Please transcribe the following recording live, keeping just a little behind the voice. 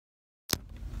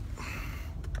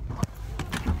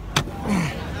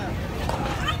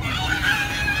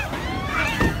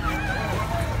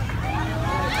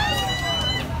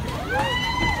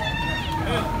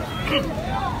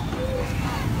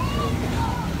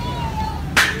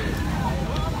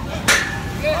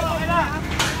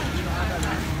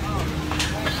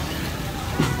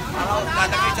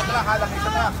Nakalang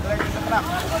isa truck. Direct isa truck.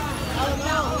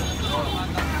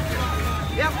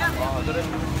 Yan. Oo, direct.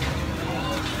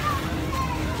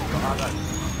 Nakalang.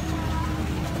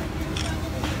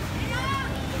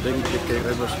 Bengkit kay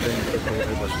Rebos.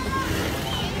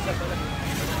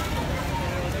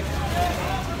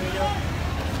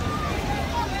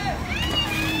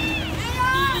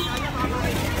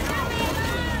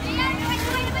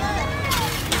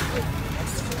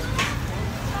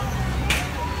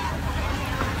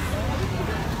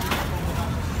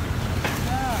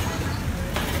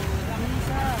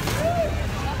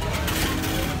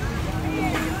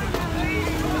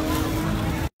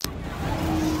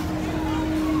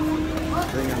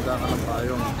 Handa ka ng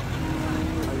payong.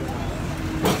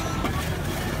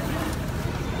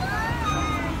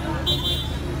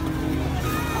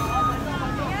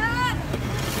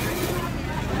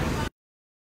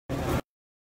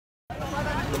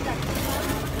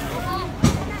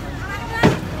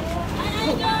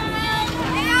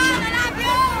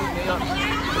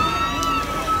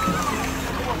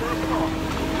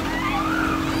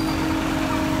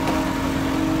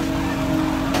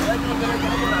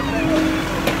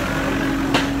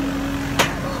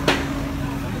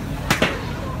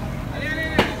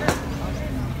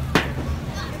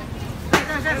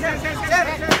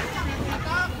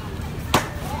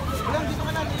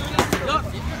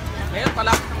 Ngayon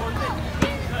pala.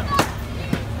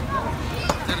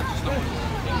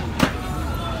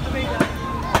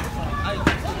 Ay,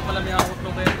 gusto pala may hawak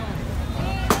ng kayo.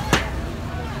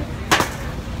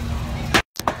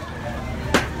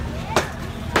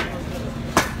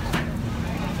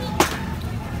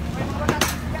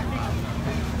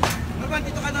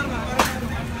 Dito ka na naman.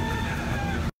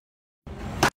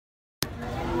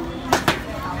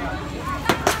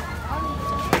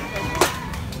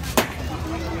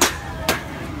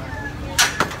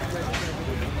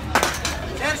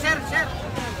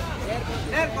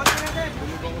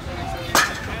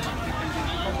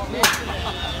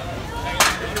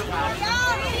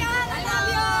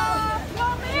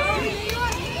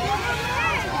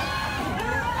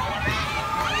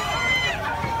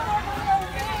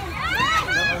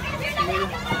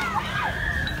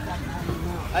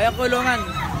 Ay, ang kulungan.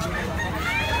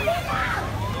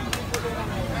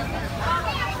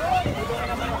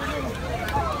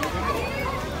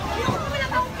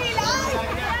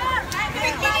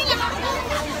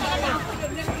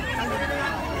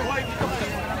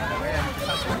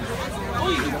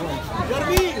 Uy!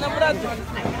 Garbi! Ilang brad?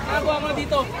 Nakakuha mo na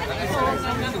dito.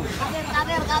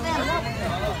 Cover.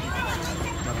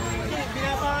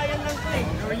 Pinapahayan lang ko eh.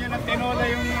 Gawin nyo ng tinola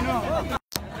yung ano.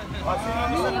 O,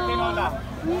 sino ng tinola?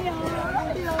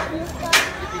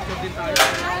 Picture din tayo.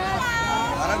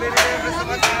 Para may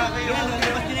resumat na kayo.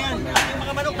 Labas din yan. Yung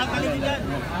mga manok, tanggalin din yan.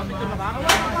 Picture na ba?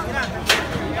 Yan.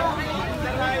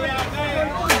 Saraya kayo.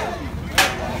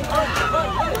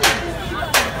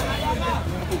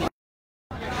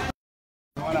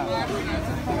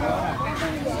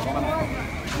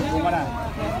 Kumana.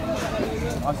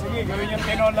 O sige, gawin yung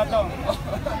tinola to.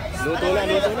 Luto na.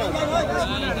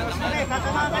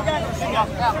 Kasama ka dyan. Sige na.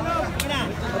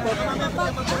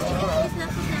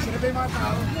 Sino ba yung mga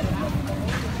tao?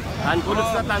 Tanpulot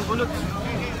na, tanpulot.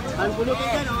 Tanpulot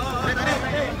yan, o.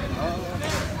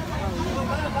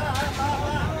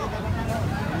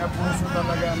 Pinapuso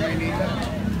talaga ang Maynila.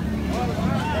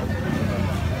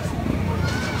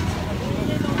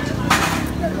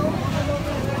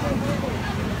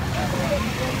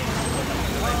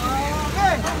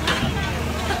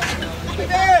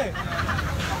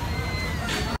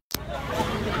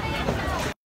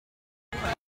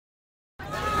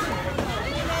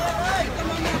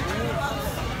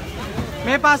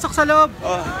 May pasok sa loob.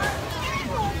 Oh.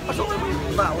 Pasok.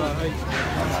 Ba?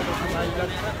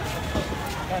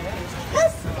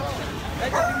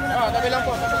 Tabi lang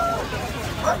po.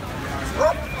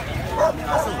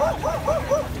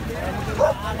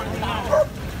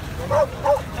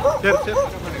 Sir.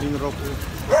 Lingro po.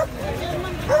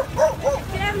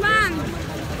 Chairman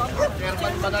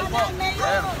Badal po.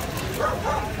 Sir.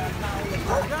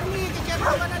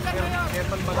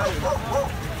 Chairman Badal.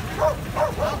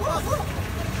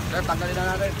 Sir, tanggalin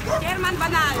na natin. Chairman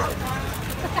Banal.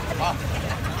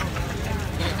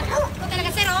 Ito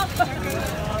talaga, sir, oh.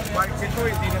 Bakit ito,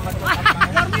 hindi naman ito.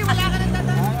 Normy, wala ka nang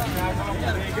tatan.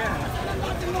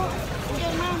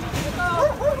 Chairman, ito.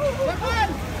 Chairman!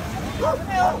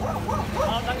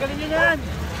 Tanggalin nyo yan.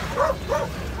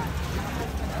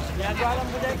 Ginagawa lang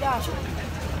bodega.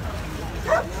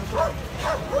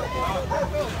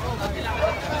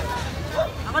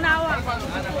 Ako na hawa.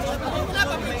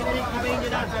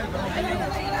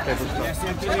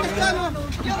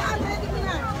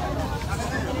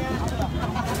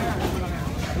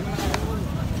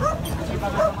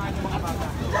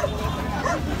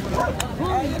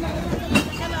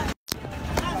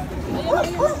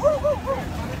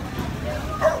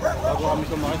 Bago kami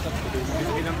sumakit sa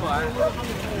bibigyan po ah.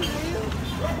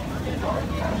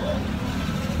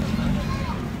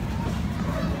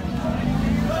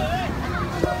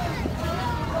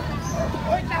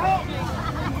 Hoy, taho!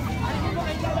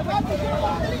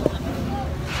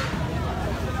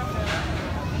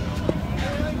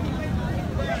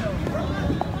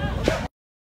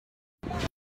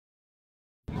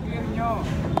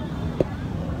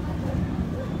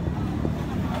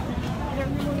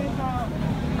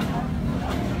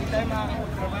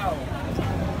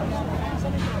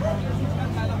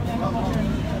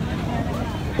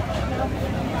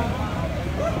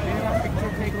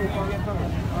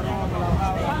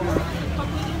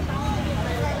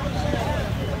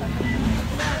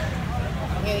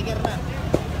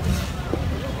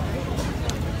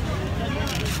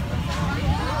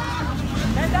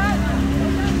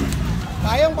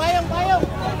 Payong, payong, payong.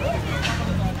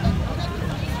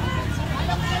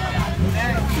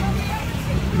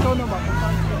 Ikaw na ba?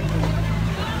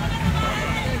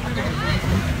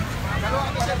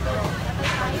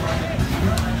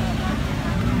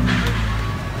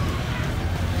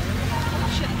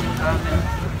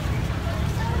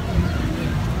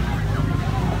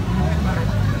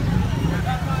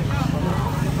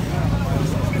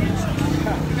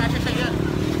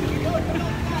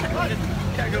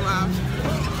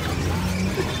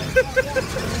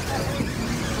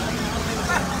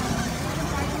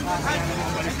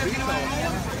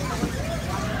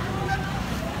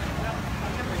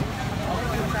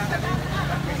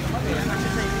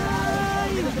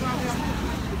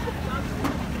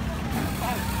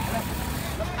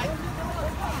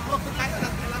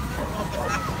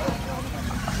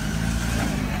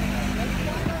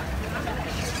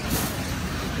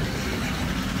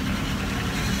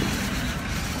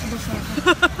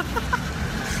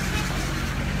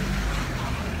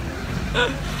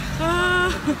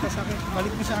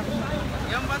 Balik mo sa akin.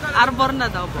 Arbor na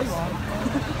daw, boss.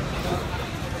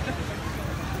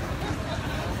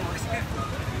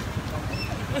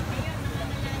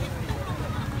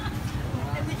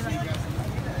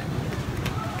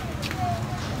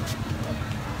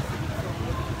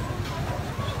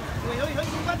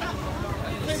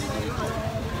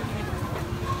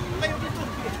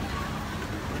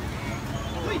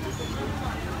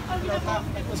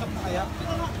 Usap na kaya?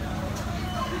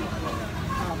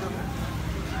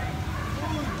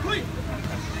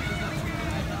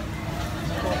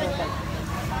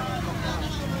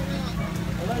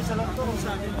 Wala, isa lang ito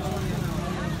sa akin.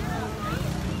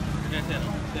 Yes, sir.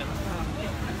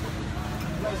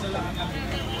 Wala, isa lang.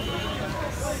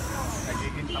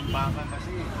 Nagiging tambakan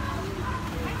kasi.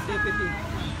 Deputy.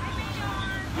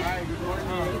 Hi, good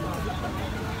morning.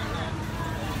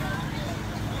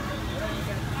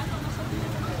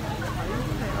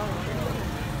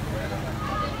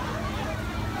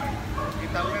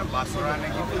 Kita mo yung basura na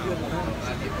kita.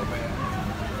 Dito ba yan?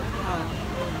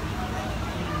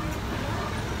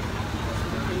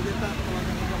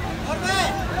 Orbe!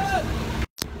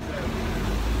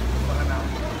 Baka na.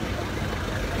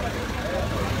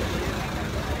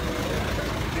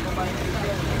 Hindi ko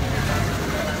maintindihan.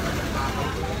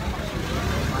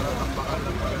 Para tambakan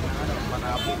lang pala ng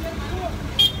panabog.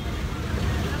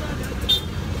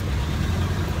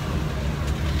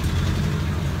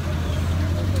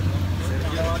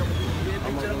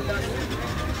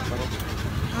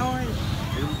 Away.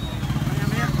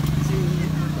 Maya-maya. Si...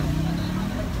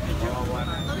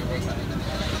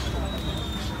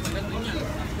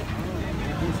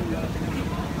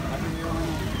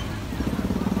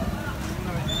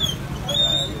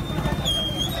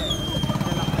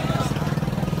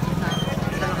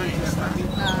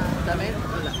 Damit?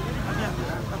 Wala.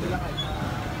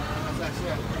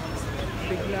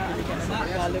 Bigla.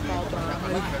 Gali pa ako.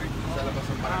 Sa labas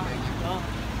ng barangay niya.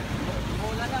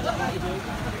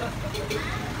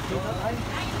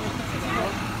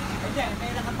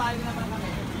 May nakapaling naman kami.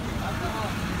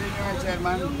 Hindi nyo nga,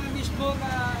 Chairman. Yung mismo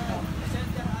na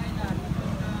center island,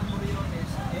 yung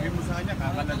Moriones. Hindi mo sa kanya,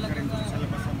 kakalag ka rin doon sa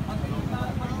labas ng Pag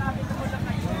nakita mo lang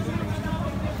kayo,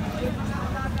 yung mga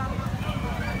alagang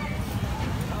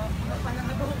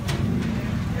pananabuhok.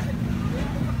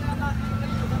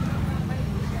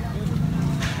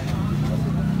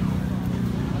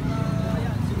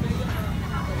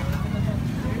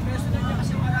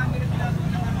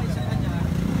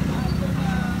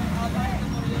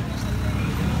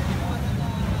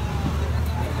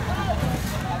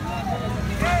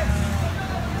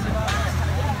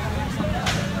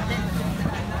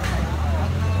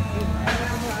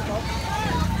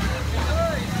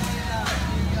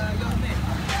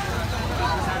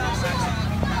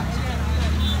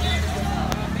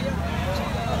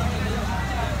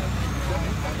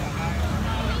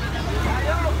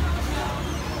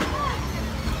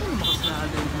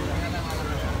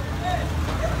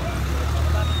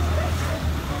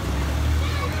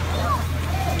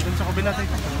 kabila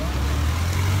tayo.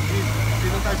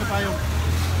 Dito tayo sa payong.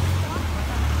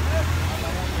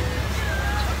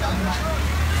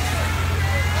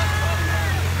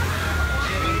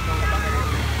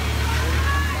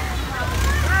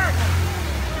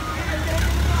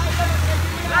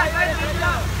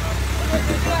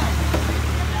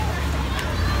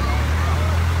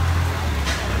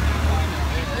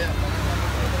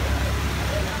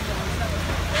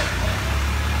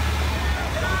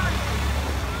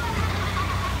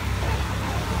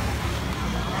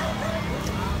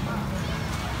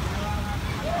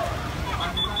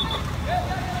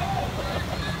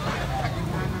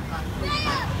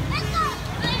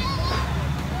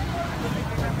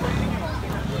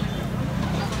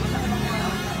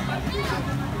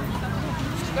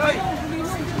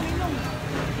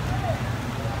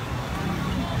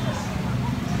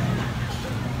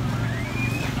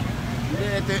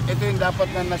 Ito yung dapat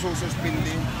na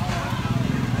nasususpindi.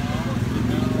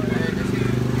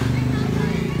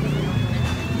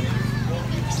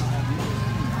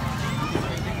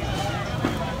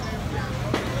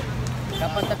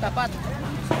 Dapat na tapat.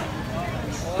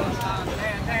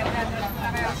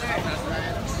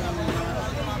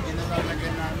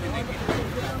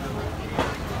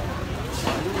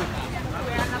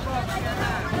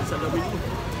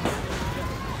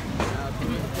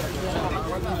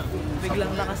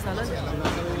 Biglang lakas na lang.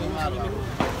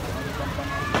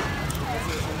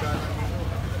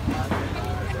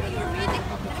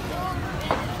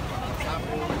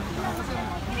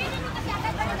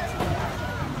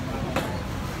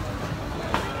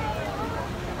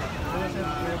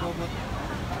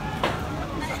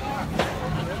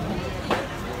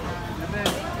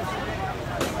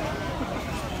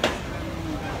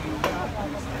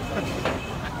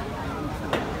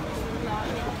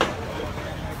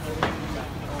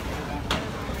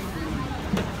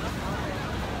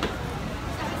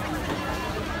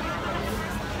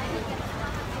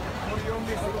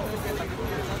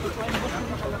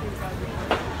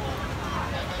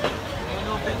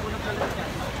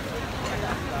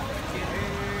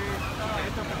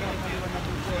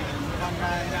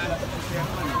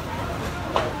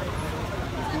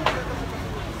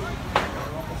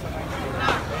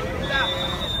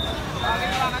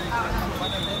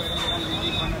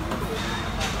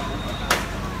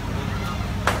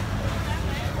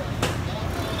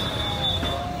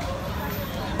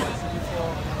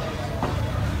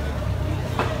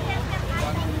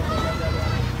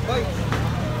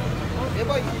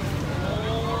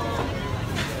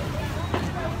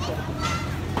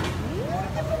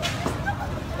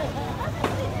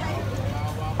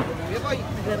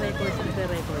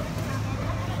 Nagre-record.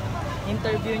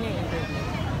 Interview niya, interview.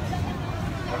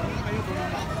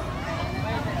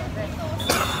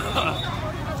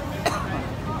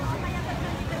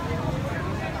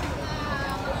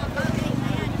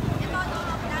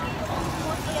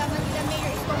 Manila Mayor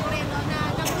Isko na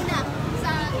nanguna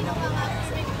sa ilang mga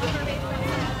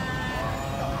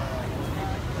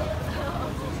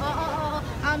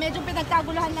medyo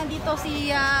pinagkaguluhan lang dito si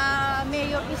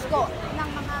Mayor Isko ng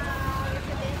mga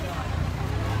residente.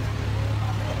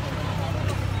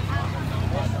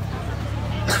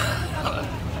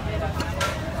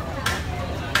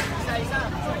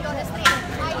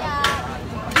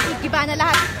 Ay, giba na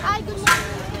lahat. Ay, good morning.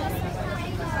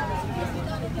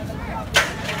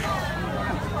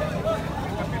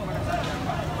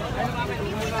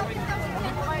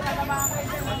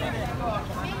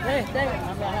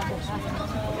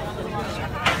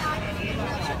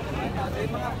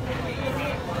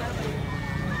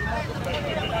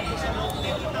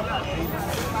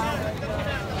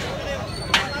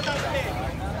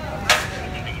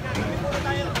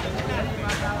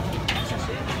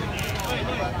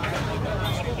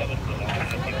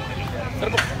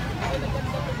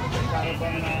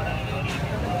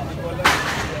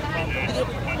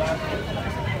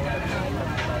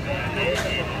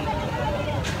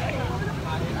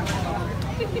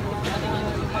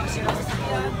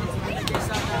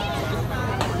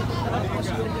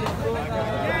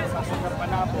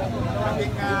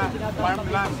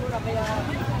 Farmland.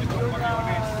 Ito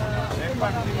Moriones.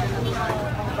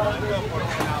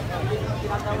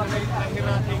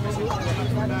 Nahirati kasi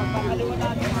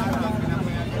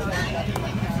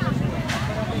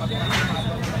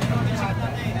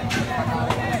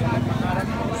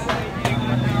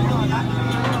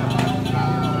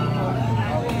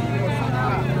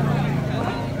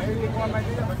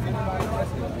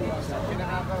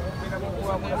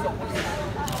pinakukuha mo na sa pulis.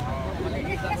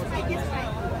 Makikita mo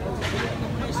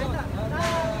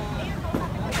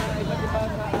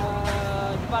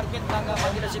sa market ng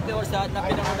Maynila City Hall sa na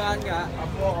pinangunahan nga.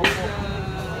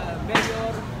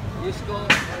 Mayor, Isko,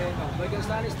 Mayor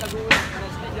Salis Tagulang,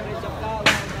 President Richard Cao,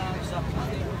 sa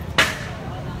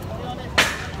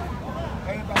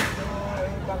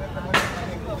bakit naman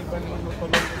hindi ba naman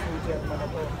matulog yung chairman na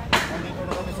to? Nandito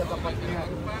na kami sa tapat niya.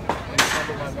 Hindi pa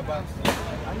lumagabas.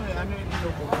 Ano yung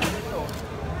inupo ko dito?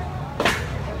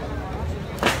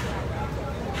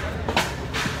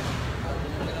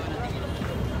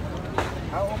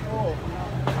 Opo.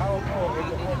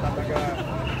 Ito po talaga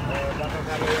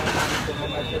nakakalayan namin ito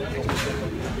mga siyempre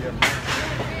ng gobyerno.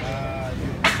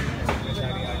 Yung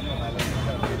sekretaryan nyo, alam mo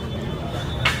sa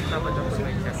dapat ako sa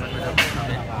mga kasagulang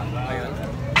ngayon.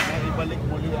 Ibalik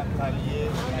muli ang kalye,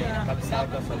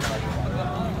 kalsada sa lahat.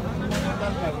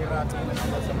 Total na hirati na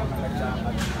sila sa mga nagdaan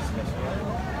at diskusyon.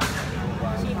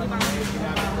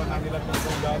 Ginagawa nga nila itong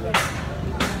tunggalan.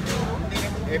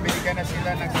 Binigyan na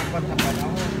sila ng sapat na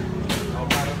panahon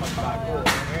para magbago.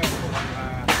 Ngayon, kung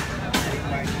ang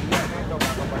remind nila ito,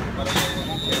 kakapatid para sa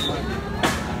mga chairman,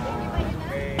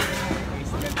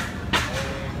 basement,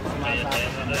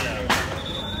 sumasakot na nila.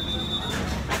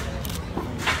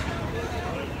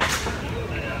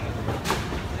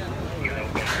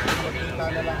 Magkita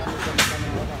na lang kami sa mga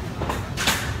nila.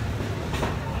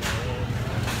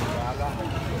 Wala,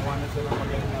 kumuha na sila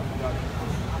magaling na mga.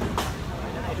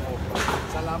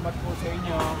 Salamat po sa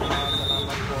inyo.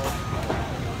 Salamat po.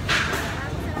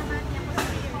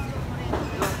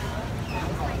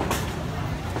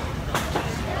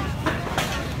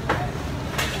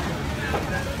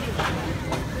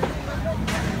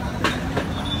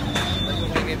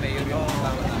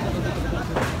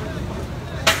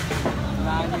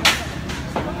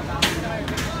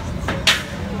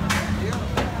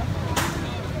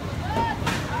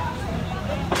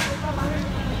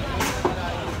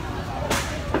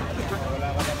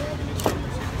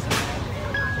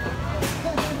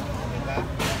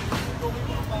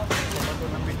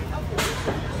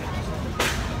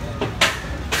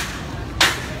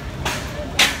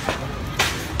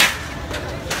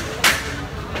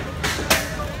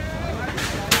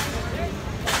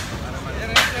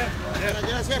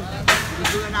 Sir,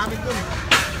 gusto na namin dun.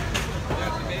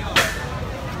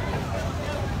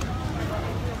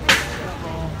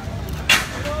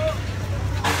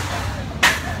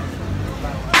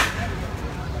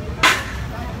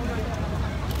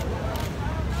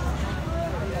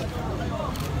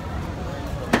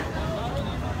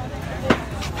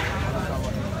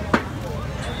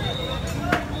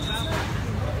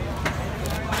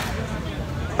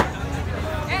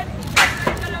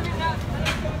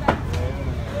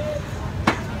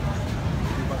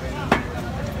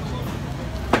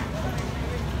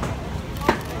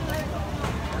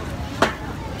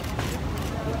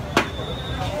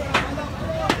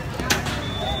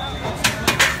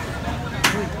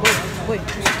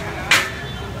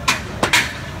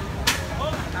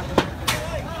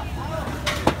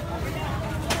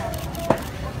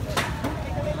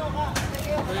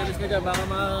 Baka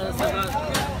masama.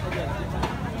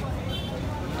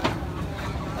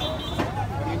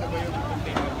 Kanina ba yung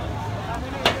container?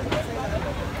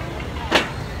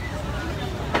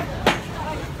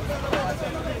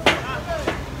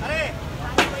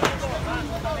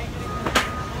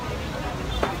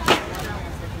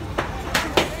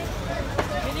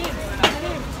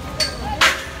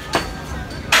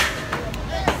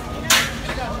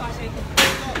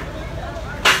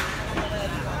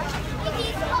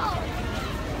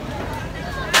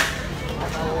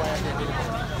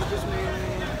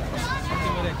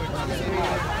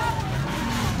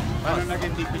 Paano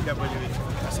naging DPWH?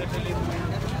 Kasi pilit mo yun.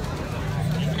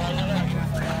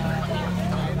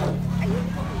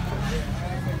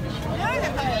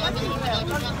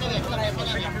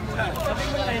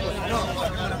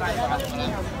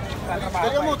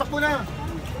 Dali mo, takbo na!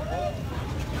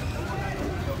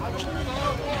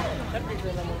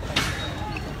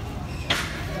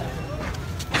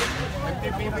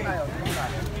 Nag-TPP tayo.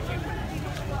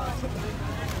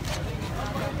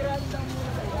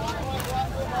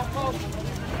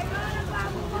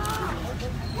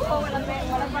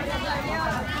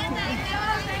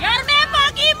 Yarme,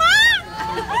 pogi mo!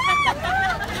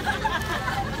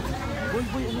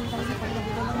 Boy, ano yung kasi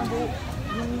paglabutan lang ng buo?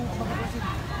 Yung makapasin.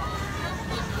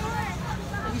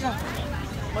 Sige siya.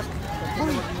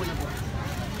 Boy!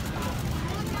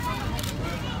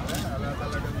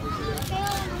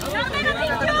 Yarme na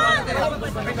picture!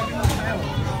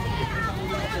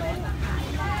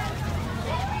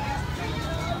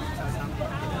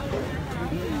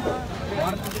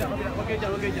 Huwag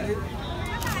kayo dyan.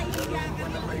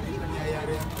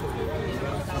 Nangyayari yan.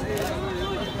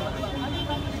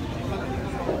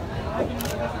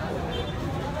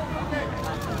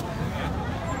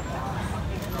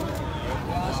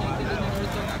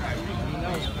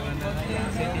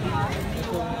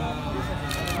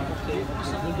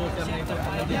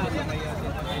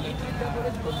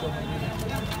 Moriones Tundo, Maynila.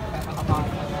 Kakakabahan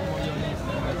ng Moriones.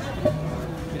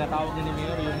 Pinatawag din ni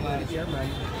Mayor yung chairman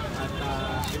at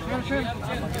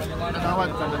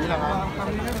Tawad, sandali lang ha.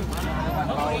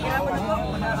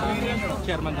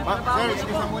 chairman din. Sir,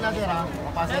 excuse me muna sir ha.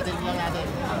 Papasetin lang natin.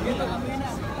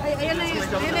 Ay, ayan na yun.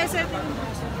 Ayan na yun, sir.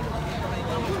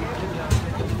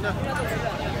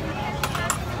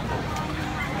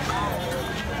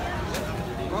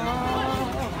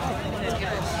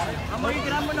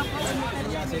 Magigiramo na po.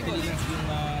 Settle na yung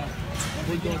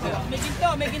bulldozer.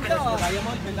 May ginto.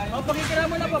 Diamond.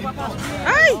 Pagigiramo na po, papasok.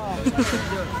 Ay!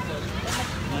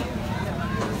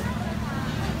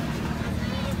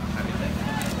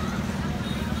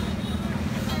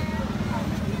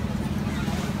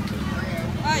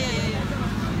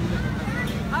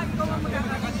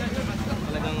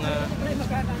 Talagang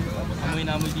amoy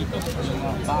na amoy dito. Yung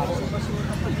baro.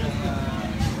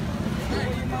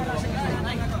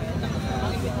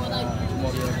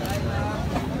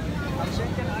 Ang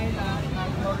second island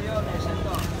ng Moriones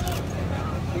ito.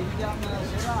 Bilyang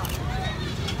sira.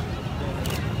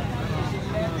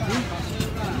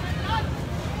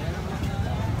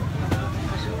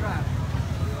 Basura.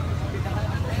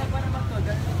 Pinaka naman to,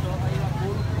 dahil ito ay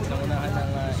puro Unahan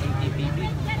ng NTPB.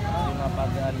 Yung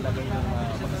paglagay ng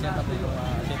mag-set up yung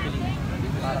zeppelin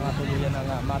para nga tuluyan ng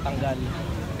matanggal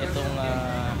itong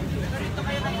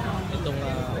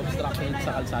obstruction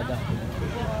sa kalsada.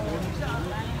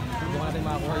 Hindi natin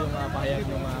makakuha yung pahayag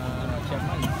ng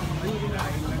chairman.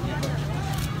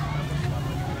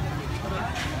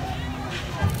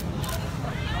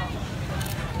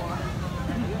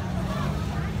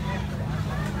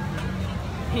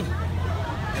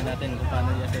 Tignan natin kung paano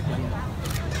yung zeppelin.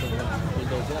 So,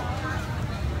 bulldozer.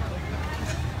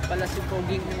 pala si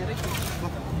Poging Eric.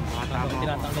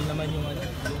 Tinatanggal naman yung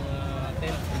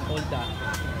tent and tolda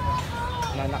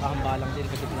na nakahambalang din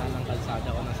sa gitna ng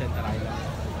kalsada o ng Center Island.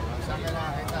 Saan ka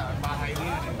nakakita? Ang bahay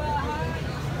niya.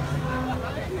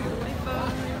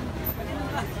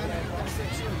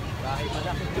 Bahay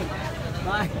pala.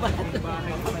 Bahay pa.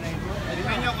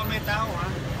 Tingnan nyo kung may tao ha.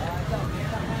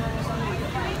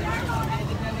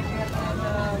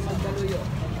 Magdaluyo.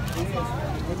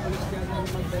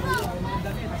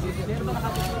 Pero baka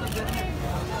nakatulog ganun.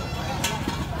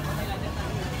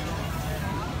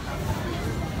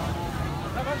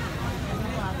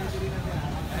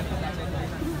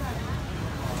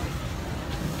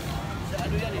 Sa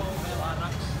ano yan eh?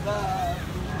 Sa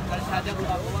kalsada ko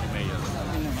ako.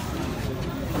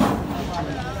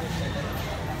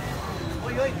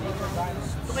 Oy, oy.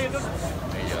 Ito kayo doon.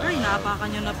 Ay, napakan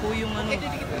nyo na po yung ano,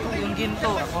 yung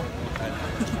ginto.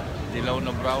 Dilaw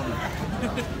na brown.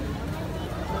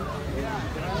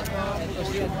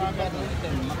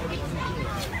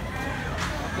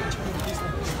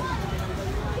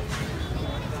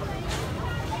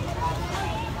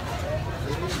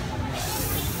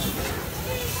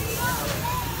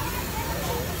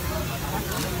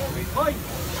 Hoy!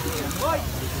 Hoy!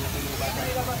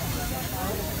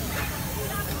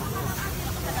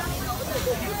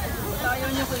 Ayaw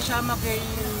niyo ko isama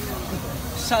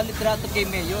sa litrato kay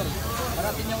Mayor.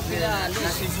 Parating niyo pinaalis.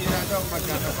 Nasisira daw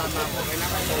pagkakasama ko.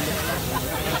 Kailangan tulong ka lang.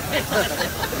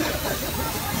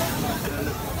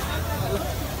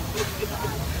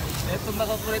 Ito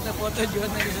makakulit na photo,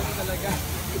 John, na isa ko talaga.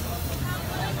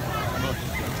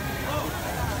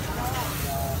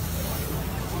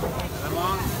 Alam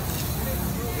mo?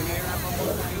 Pinahirapan mo.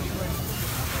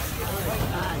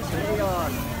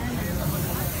 Ayun.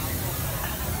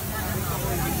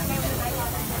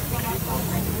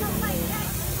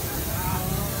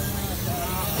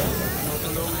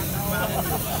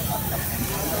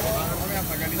 Kaya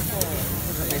pagaling ko.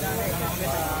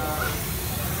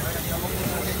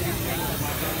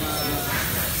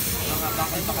 Mga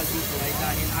bakal-bakal dito ay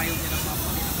dahil ayaw niya ng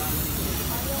mapakinabangan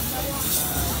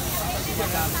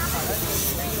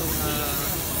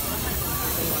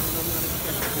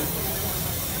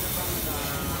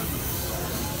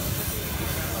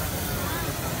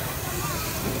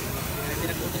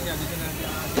pinag-utos niya dito na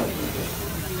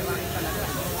pinakain talaga.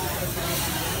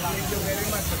 Thank you very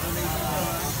much sa tuloy dito.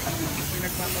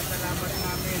 Pinagpapasalamat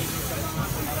namin sa mga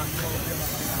kontraktor.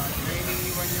 May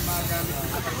iniiwan yung mga gamit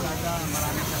sa kalsada.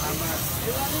 Maraming salamat.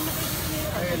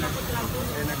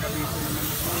 Nag-abiso naman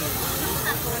ito.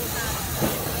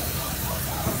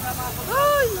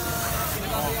 Ay!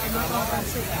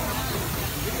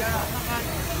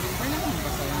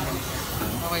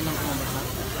 Okay lang po ba?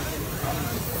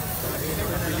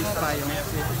 Bilis tayo.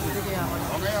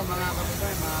 O ngayon mga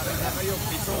kapitay, maaari na kayo.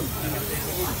 Pison.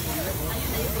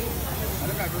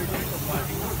 Ano gagawin nyo ito?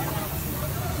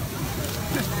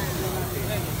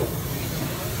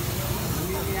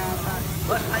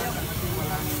 Boss, ayaw.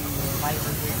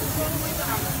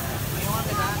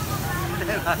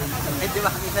 Hindi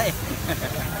ba kita eh?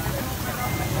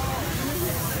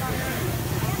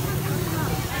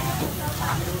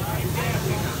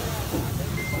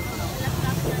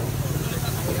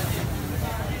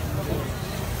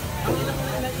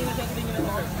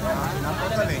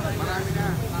 Napotal eh. Marami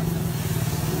na.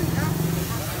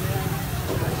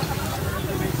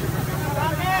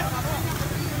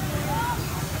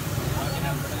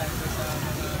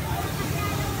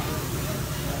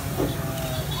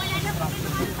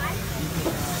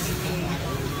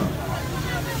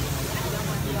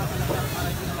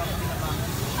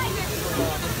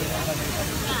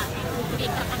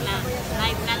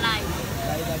 Live na live.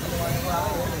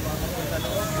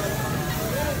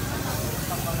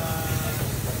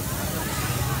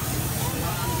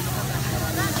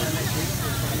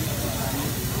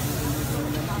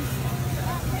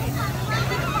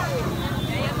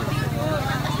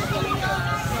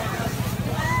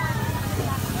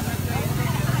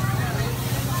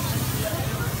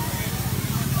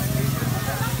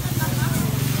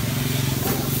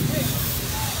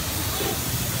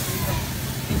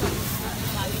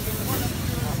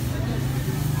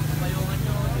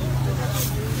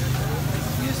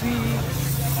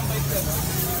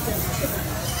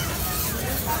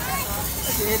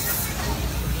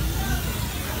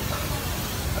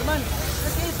 Arman,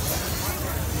 that's it.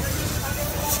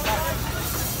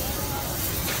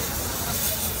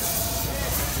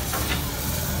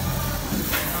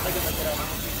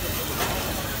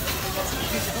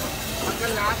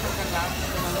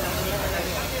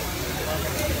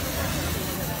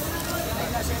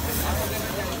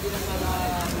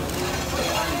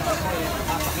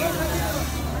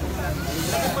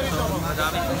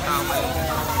 Madami pong tama eh.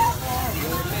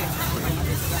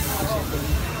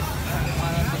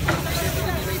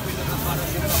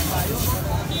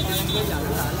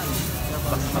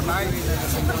 Patay.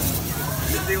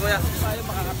 Hindi ko yan. Tayo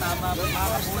makakatama,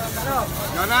 makakapuna.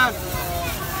 Jonas!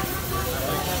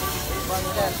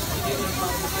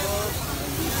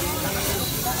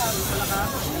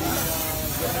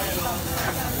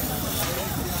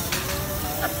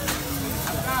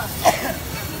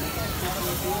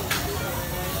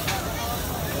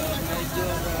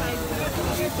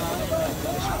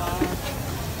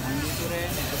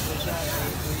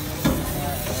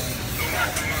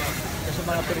 Sa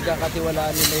mga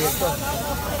pinagkakatiwalaan nila ito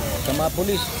sa mga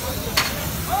pulis.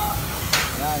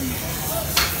 Yan.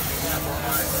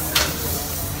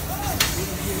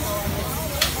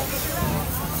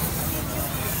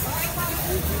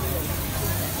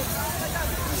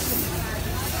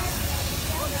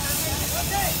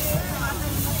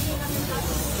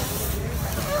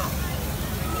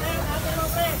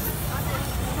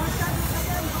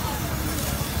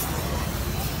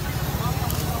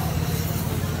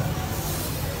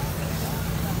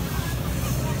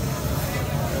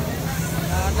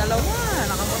 Dalawa,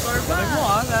 nakamotor pa. Sabi mo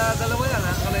dalawa yan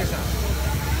kalesa.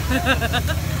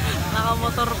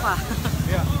 Nakamotor pa.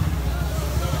 Yeah.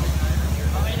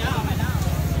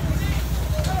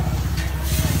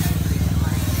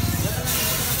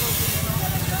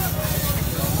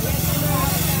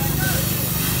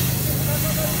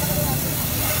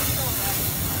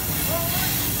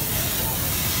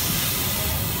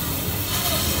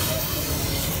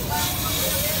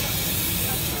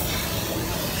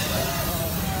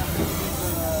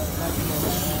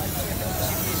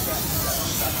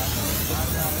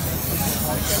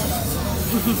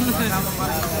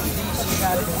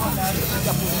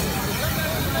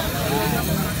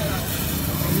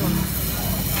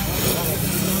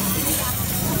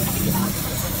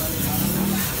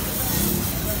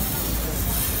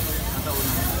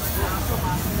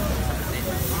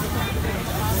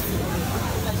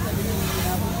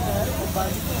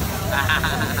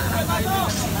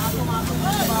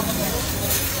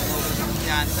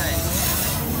 Yata eh.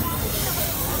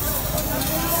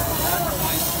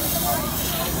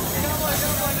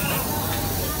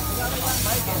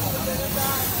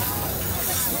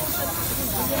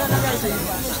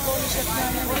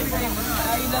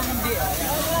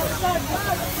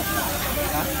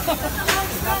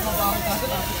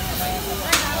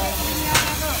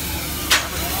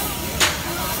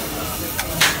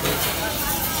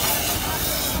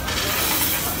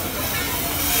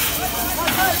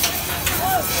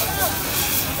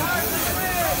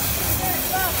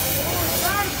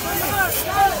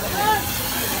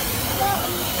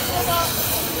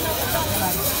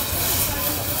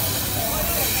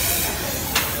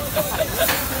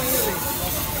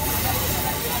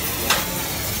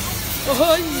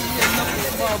 Ay, yan na po,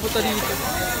 maabutan dito.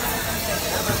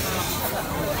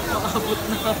 Makabot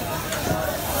na.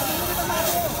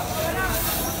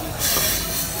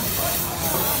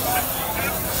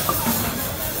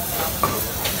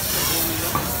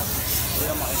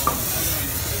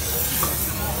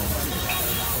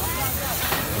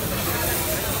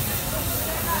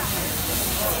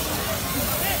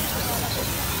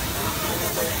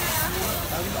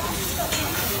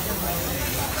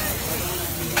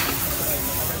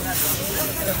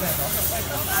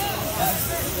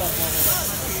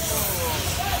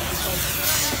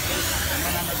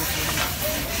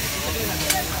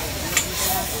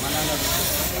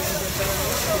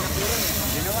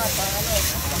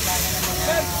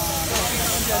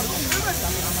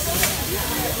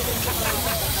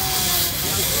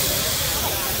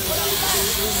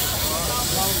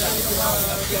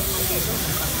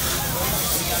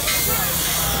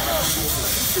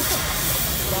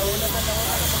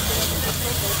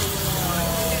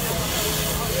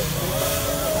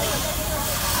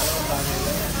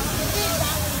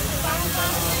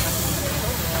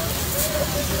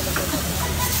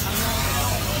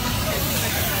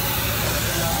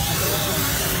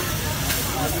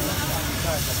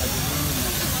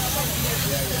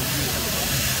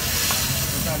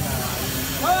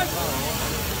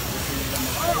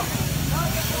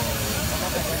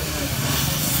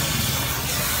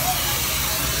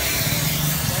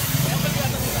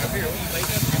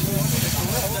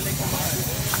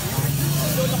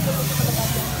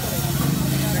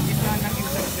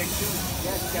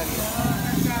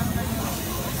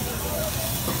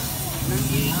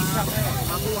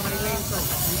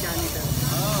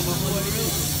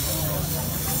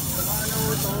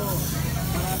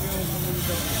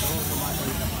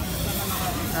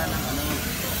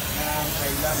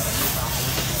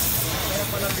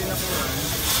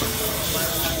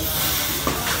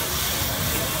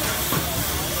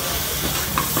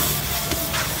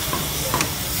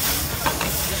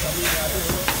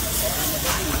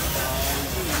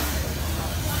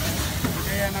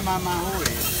 Kaya namamaho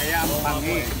eh. Kaya ang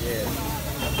pangi.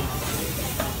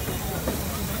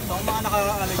 So, ang mga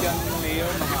nakakaano dyan,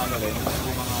 Mayor, mga ano rin,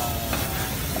 mga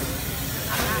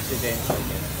residential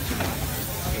din.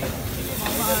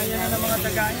 Yan na ng mga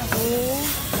tagaya. Oo.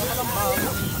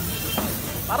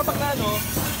 Para pagka ano,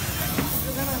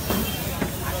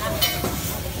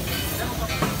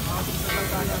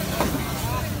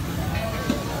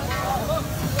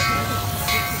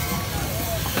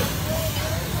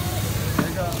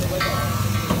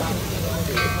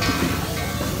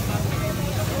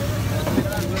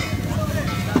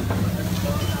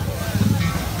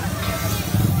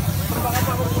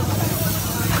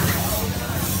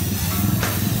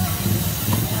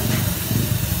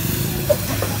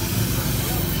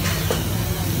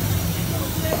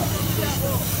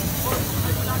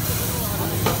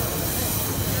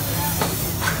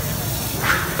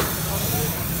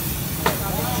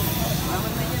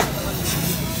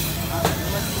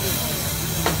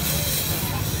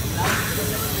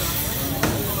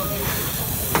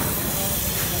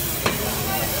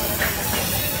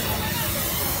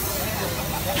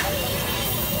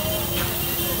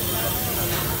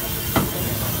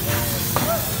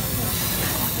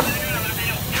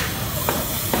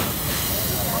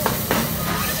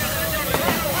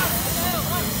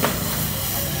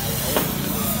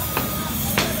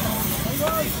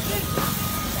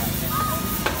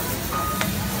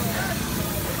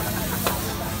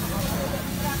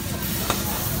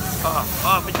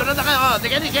 Picture na kayo.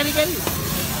 Kenny.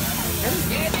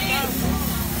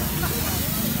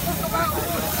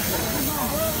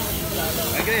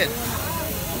 Agreed.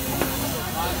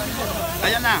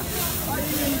 Ayan na.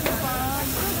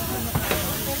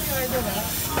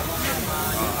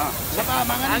 Isa pa,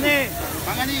 Mangani.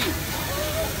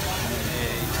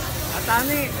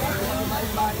 Atani.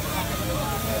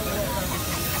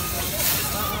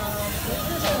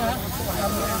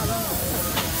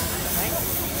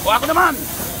 O ako naman.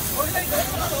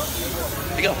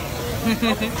 Ikaw.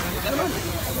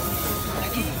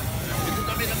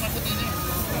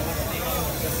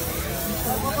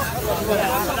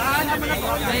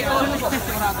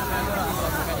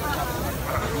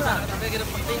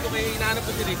 Pagtingin ko kay inaanap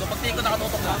ko si Rico, pagtingin ko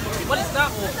nakatutok na ako. Ibalis na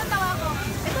ako.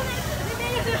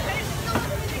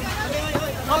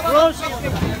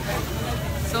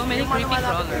 So many creepy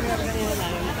crawlers.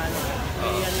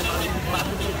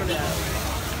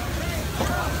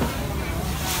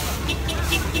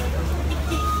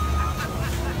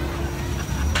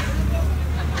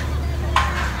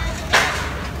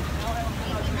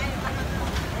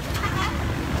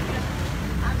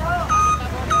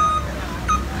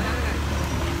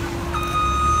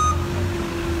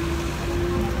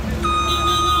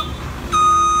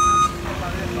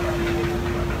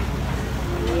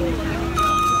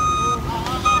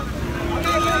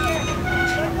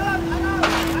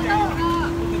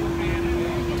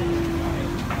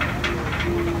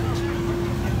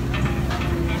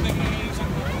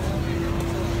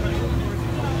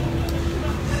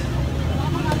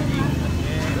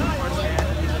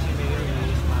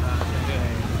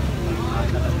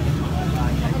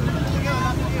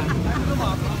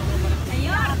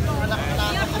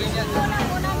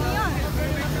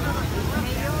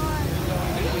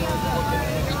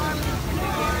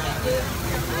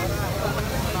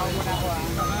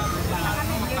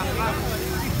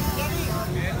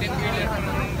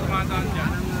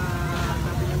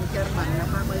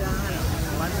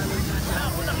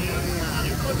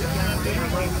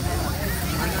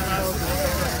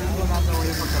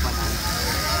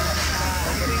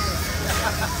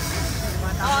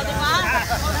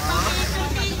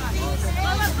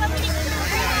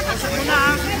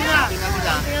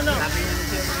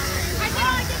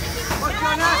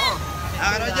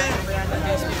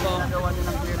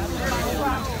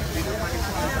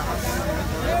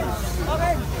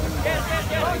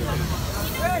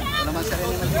 Naman sa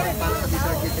rin naman para sa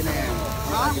Serye na yan.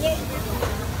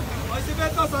 O si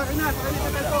Beto, sa akin na. Sa akin si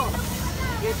Beto.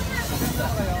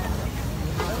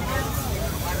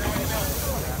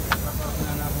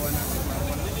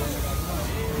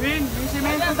 Win, yung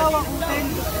simento daw ang kutin.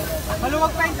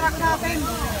 Maluwag pa yung truck natin.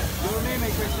 Juni,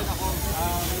 may question ako.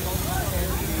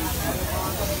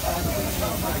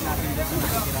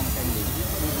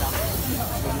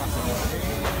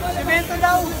 Simento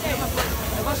daw.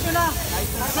 Labas nyo na.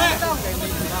 Simento.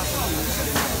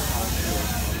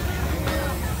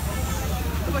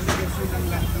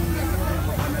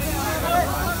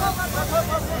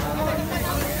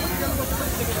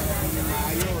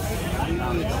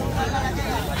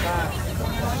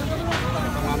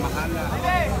 Pamamahala.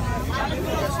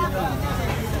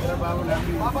 Trabaho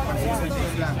namin.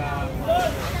 Pagsisipin lang.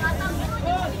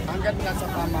 Hanggat nasa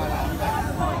pamahalaan.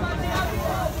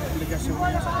 Obligasyon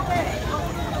niya sa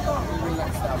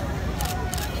bilang staff.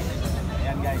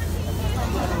 Ayan guys.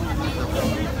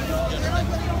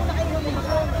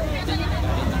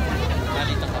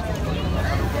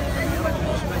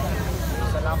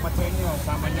 Salamat sa inyo.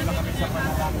 Sama niyo na kami sa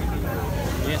panalangin ninyo.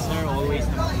 Yes sir, always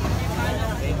naman.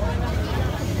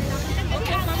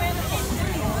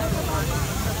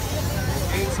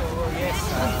 Okay, so yes,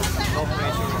 no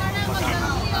pressure.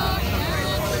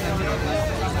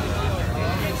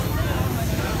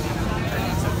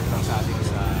 Sabi ko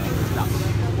sa vlog.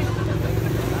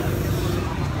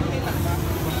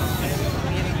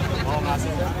 Oo nga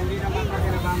sir. Hindi naman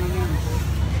pakinabangan yun.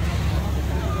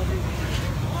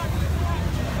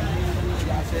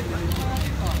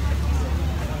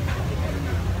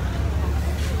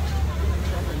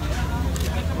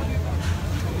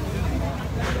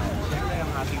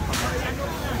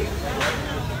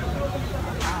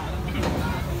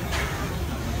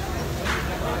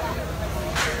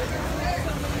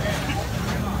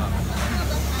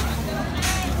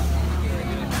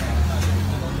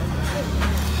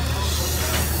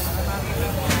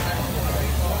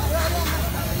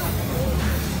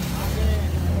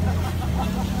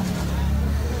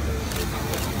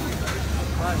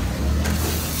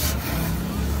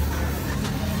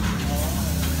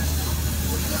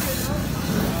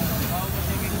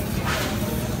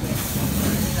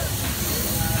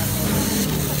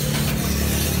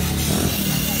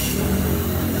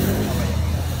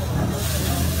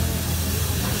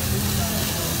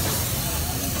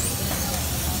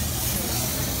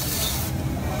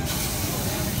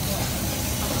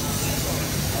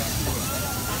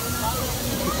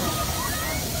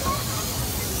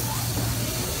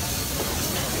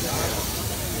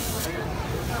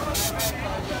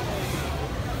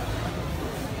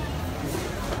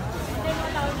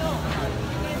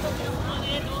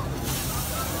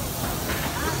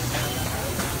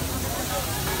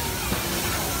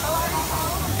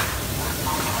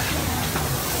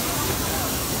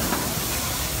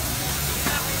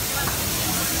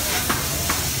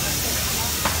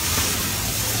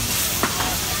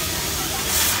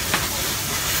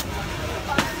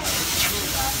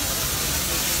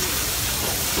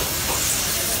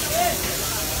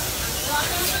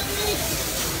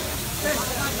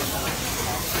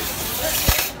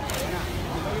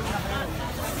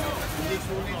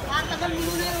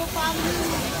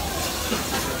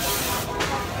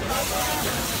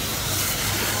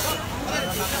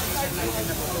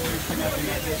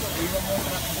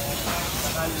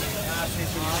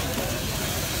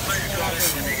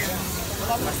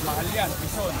 Mas mahal yan,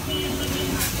 pison.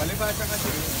 Palibasa kasi,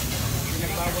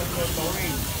 pinagbawal ko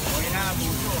towing o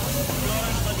inaabuso.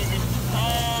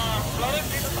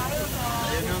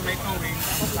 Ayan yung may towing,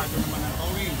 abusado naman ang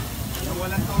towing. Yung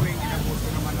walang towing, inabuso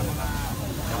naman ang mga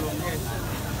kalongges.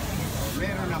 May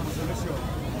solusyon.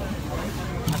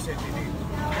 Kasi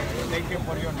thank you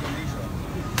for your donation.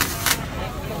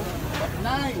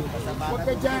 Nay, huwag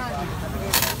ka dyan.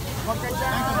 Huwag ka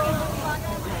dyan.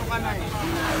 Doon ka, Nay.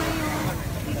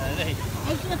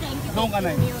 Doon ka,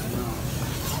 Nay.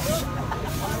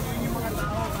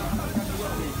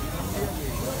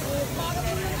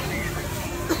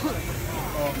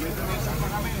 Oh, may donation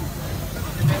pa kami.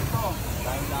 Ito.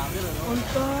 Ang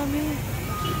dami.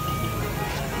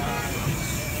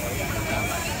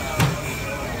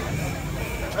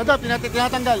 Ito,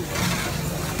 tinatanggal.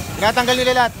 Tinatanggal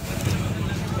nila lahat.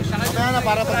 Okay na,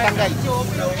 para pagtanggal.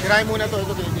 Tirahin muna to.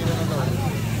 Ito, tinitira na to. Tayo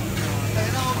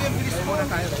muna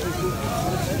tayo.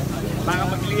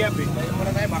 Baka magliyab eh. Tayo muna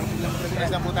tayo, baka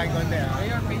maglas lang po tayong konti.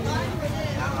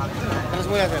 Atras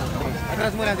muna, sir.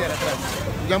 Atras muna, sir. Atras.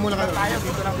 Diyan muna kayo.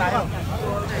 Dito lang tayo.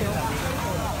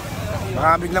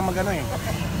 Baka biglang magano eh.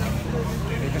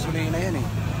 May kasulihin na yan eh.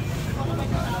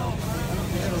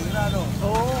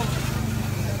 Oo.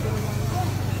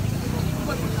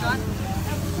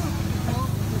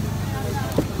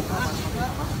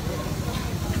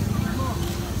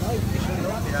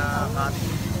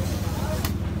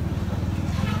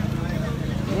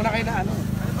 Muna kayo na ano.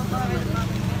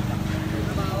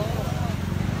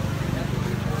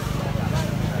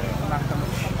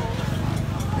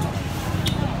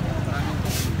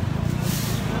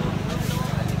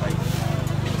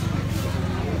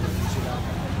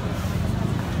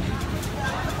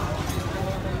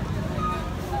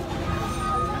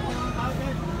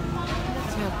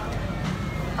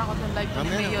 Takot ng live to ni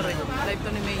Mayor eh. Live to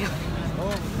ni Mayor.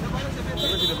 Oo.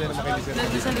 Diba sila pero makinig sila?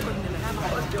 Live sa likod nila.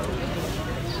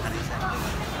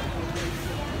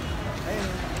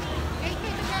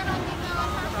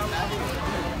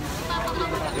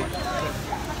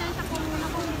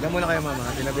 Diyan muna kayo, mama.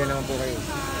 Tinabihan naman po kayo.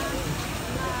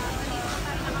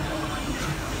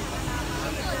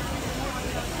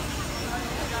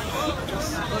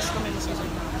 Boss kami masusunod.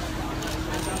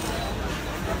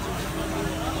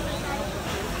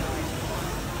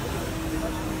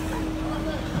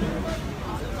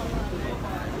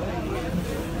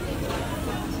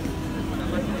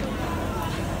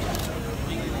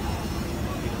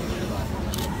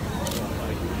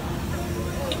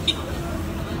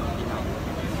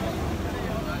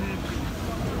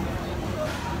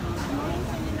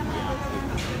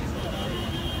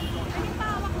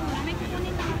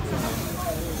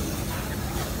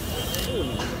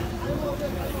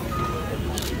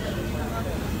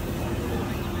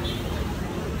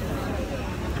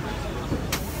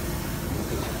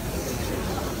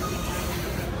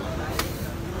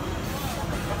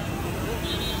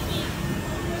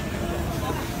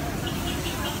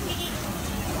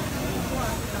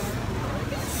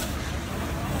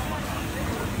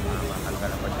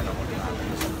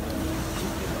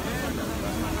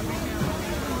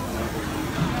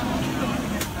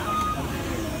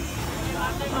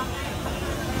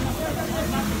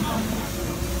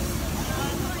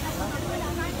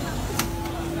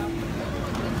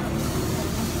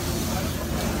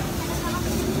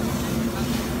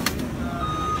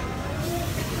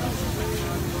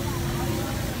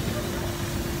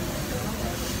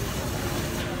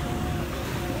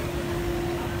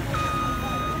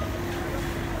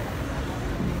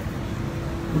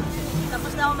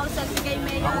 Tapos na ako mag-selfie kay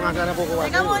Mayor. Ako nga sana kukuha.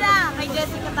 Teka muna, kay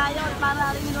Jessica tayo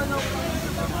para rin niloloko.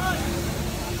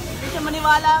 Hindi siya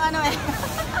maniwala ang ano eh.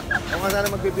 Ako nga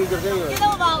sana magpipigure kayo eh. Kita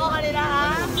mo ba ako kanina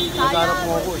ha? Nagharap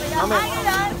mo ako eh. Mami. Ay,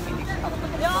 ganun. Hindi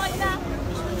okay na.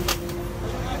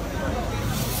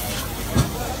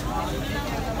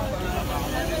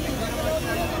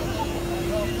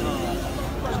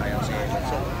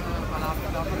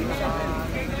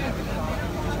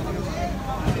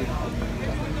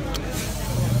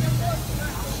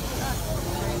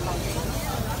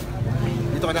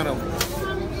 Dito ka na raw.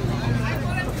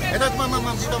 Ito,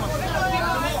 ma'am, dito ma'am.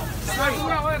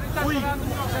 Uy,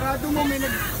 sarado mo, may nag...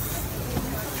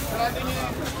 Sarado niya.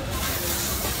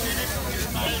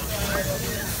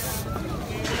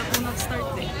 Wala po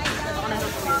nag-start eh. Baka na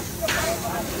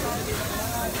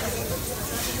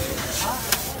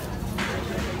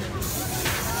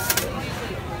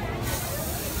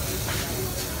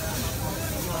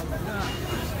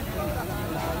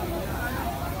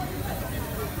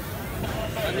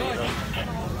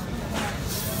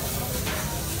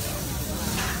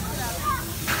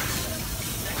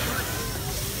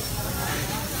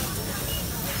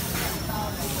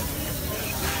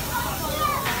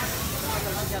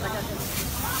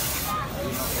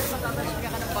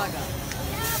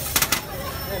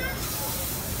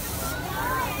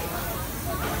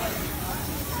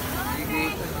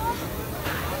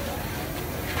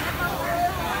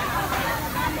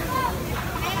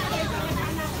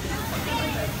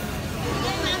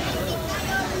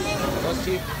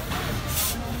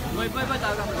Boy,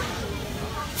 tawag mo.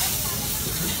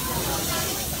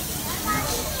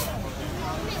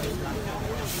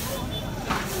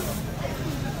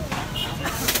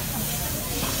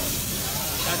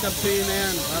 Tatapsiin na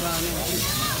yan para ano.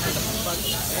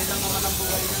 Eh, lang naman ang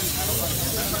buhay yun.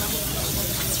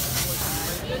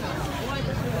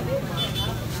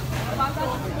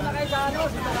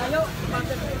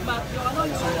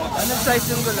 Anong size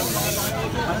yung gulong?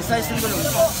 Anong size yung gulong?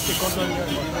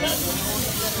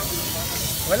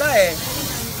 Wala eh.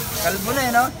 Kalbo na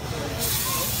eh, no?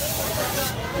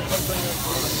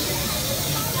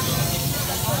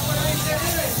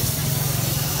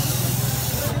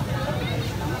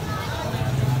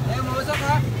 Eh, mausap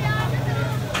ha?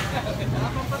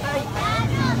 Napang patay.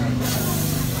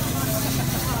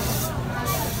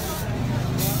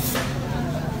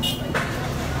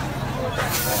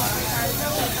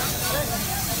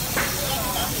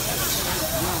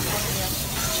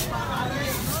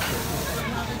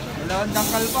 Wala akong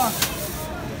dangkal pa.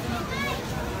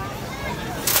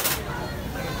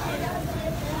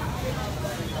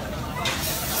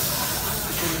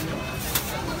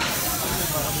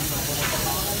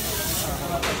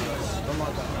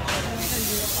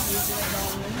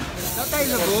 Tatay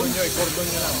lubog? I-cordon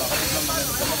nyo lang. Baka biglang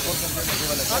magkakordon.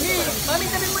 Mami,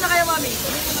 tabi muna kayo, mami.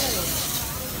 Tabi muna kayo.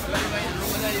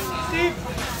 Steve!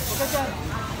 Huwag ka dyan.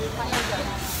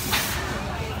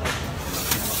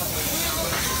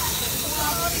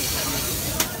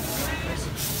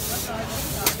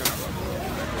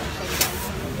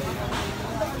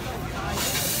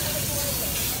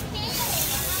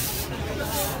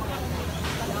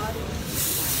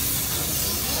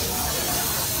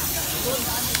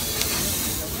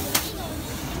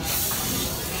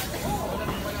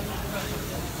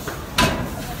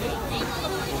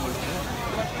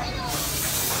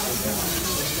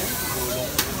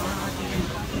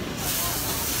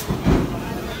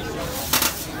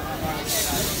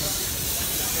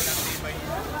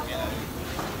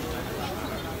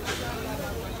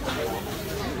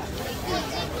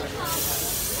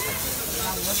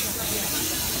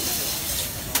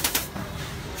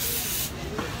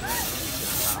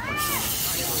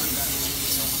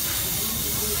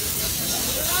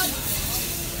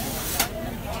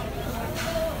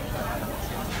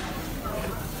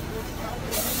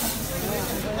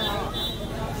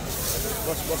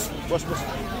 Boss.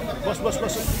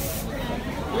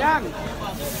 Yan.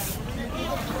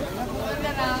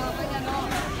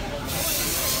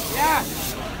 Yan.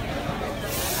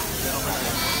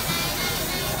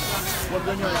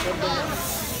 Cordon nyo. Cordon.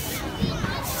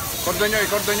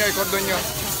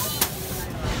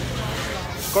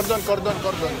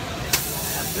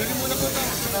 Lagi muna po ito.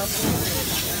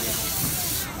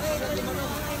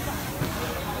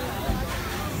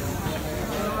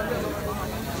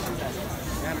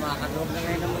 Yan, makakadrog na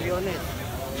ngayon ng Moriones.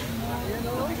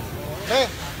 Eh!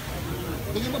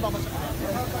 Tingin mo ba mas?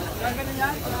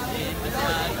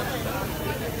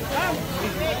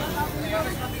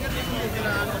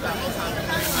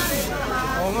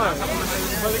 Oo nga.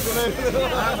 Balik ko na yun.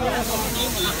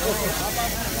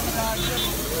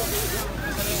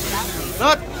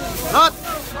 Not!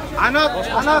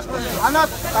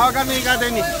 Anot! Tawagan mo yung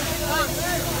Dennis.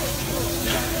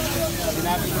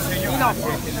 Sinabi ko sa inyo,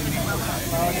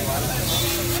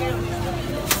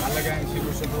 talagang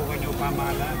sinusubukan niyo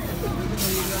pamahalaan.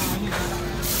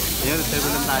 Ayan, table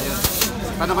lang tayo.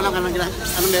 Paano ko lang anong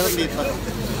meron dito?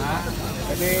 Ha?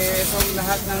 Kasi itong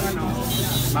lahat ng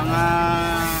mga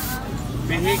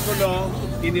vehikulo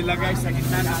inilagay sa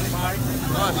gitna ng park,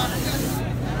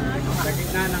 sa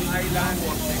gitna ng island.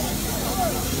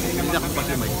 Hindi naman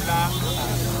kami nagkulang.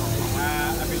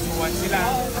 Abisuan sila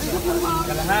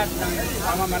sa lahat ng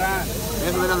pamamaraan.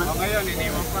 O ngayon,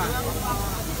 iniwan pa.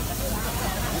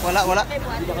 Wala.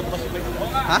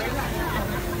 Ha?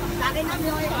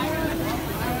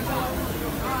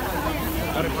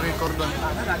 Pare cordon.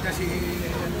 Kasi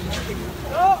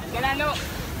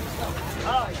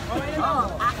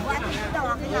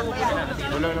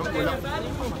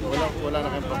Wala na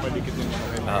kayong papadikit din sa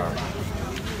kayo.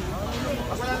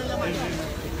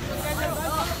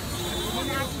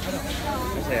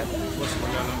 Kasi, Boss,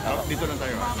 wala lang. Dito lang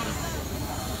tayo.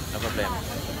 na problema.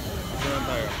 Dito lang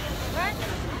tayo.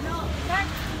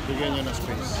 Bigyan nyo ng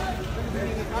space.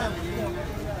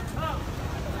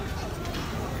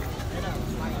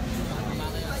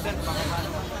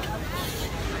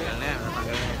 Tagal na yan,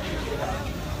 matagal na yan.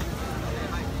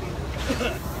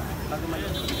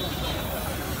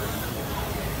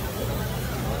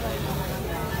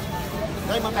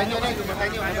 Dahil matay nyo,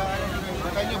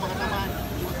 baka naman.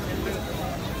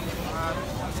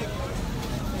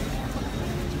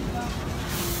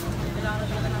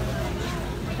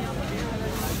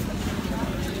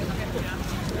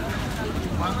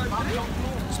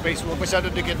 Space, huwag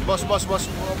masyadong dikit. Boss,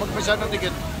 huwag masyadong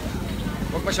dikit.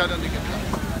 Huwag masyadong dikit.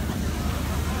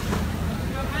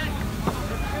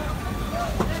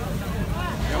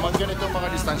 Yung mga ganitong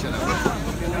mga distansya na.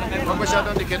 Huwag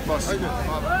masyadong dikit, boss.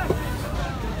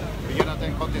 Bigyan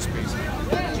natin konti space.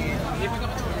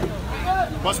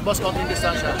 Boss, konting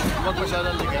distansya. Huwag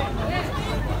masyadong dikit.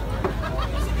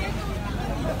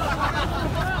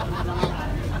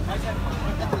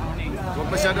 Huwag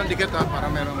masyadong dikit ha,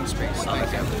 para merong space. Thank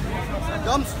you.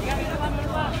 Doms! Space.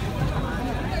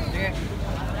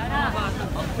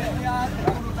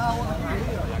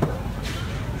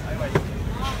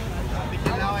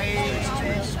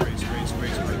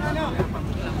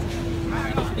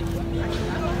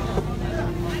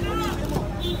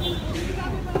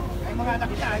 Ay mga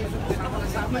anak niya, ayos yung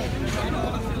sama-sama eh.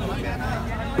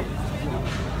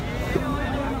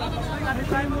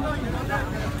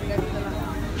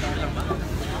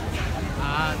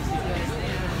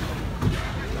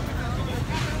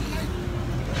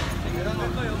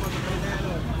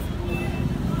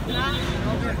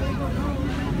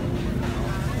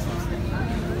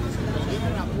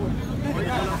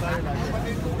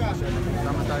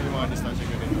 Tama tayo yung mga distansya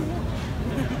ganito.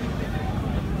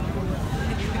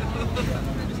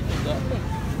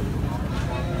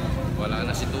 Wala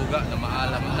na si Tuga na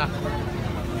maalam na.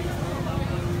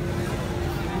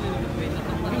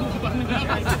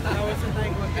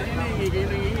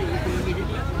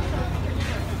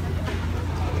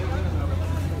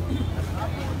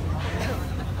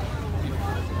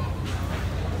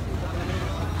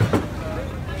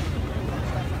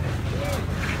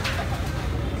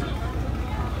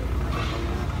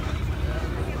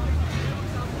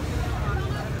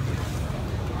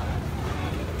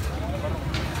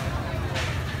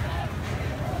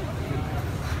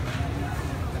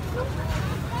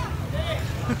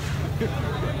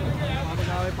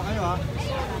 Mag-away pa kayo ha.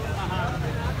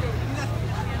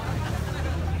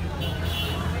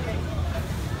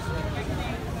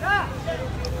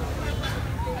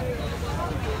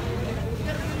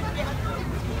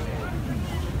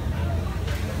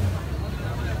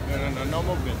 No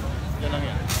movement. Yan lang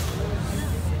yan.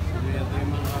 Ito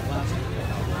yung mga klase.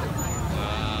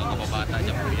 Kababata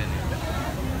dyan po yan eh.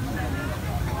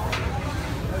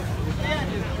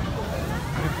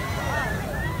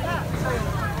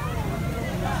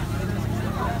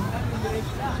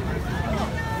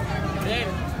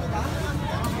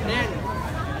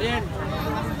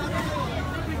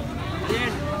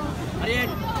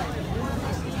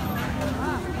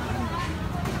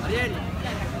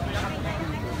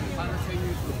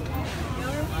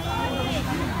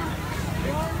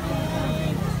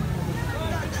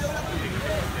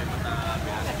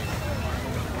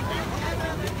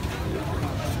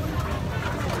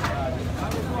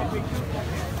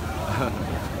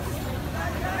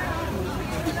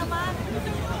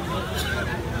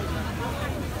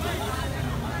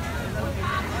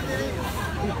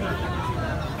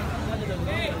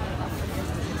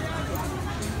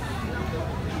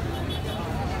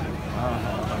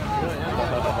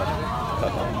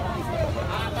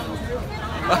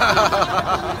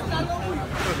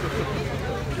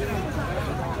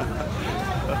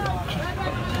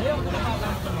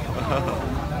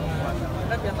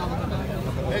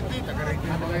 Eh, di, taga-rate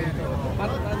na mga ito.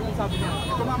 Ano sabi niya?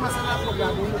 Kumamasarap ko,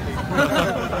 gagulot eh.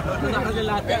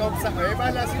 Nakagalate. Eh,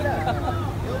 bahala sila.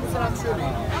 Yung construction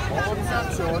eh. O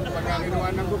construction, pagka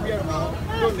kinuha ng gobyerno,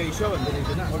 donation.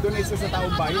 O donation sa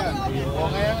taong bayan.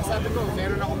 O kaya nga sabi ko,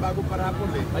 meron akong bagong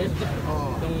parapol eh.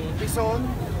 O, pison,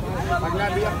 pag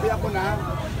nabiyak-biyak ko na,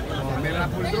 may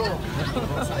raffle draw.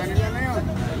 O, sa kanila na yun.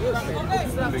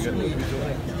 Construction eh.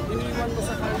 Iniwan mo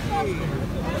sa kalye eh.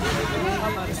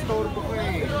 Istorbo ko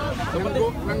eh.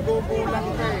 Nanggugulang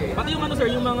ka eh. Pati yung ano sir,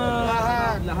 yung mga...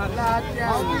 Lahat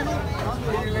yan.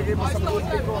 Nilagay mo sa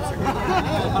publiko.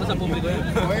 para sa publiko yan.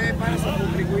 O eh, para sa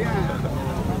publiko yan.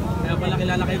 Kaya pala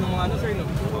kilala kayo ng mga ano sir, no?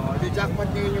 O, di jackpot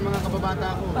ngayon yung mga kababata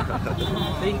ko.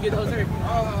 Thank you daw sir.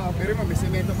 Oo, pero may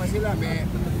simento pa sila. May...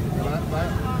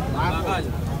 Bakal.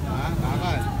 Ha?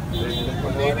 Bakal.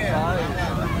 Container.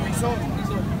 Piso.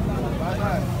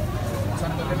 Bakal.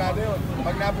 Isang tonelada yun.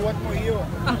 Pag nabuhat mo, iyo.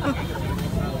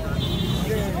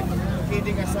 Hindi,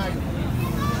 kidding aside,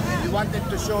 we wanted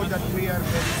to show that we are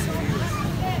very serious.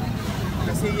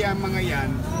 Kasi yung mga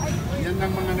yan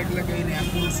ang mga naglagay na yan,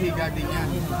 puro siga din yan.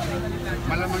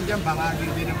 Malamang dyan, bahagi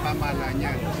din ng pamahalaan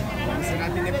yan. Gusto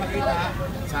natin ipakita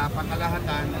sa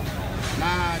pangkalahatan na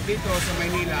dito sa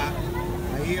Maynila,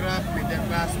 mahirap, middle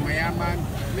class, mayaman,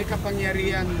 may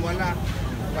kapangyarihan, wala,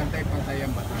 pantay-pantay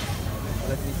ang batas.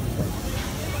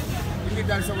 Hindi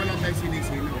dahil sa walang tayo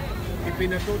sinisino.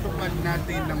 ipinatutupad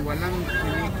natin ng walang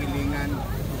kinikilingan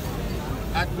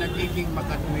at nagiging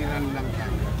makatwiran lang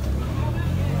tayo.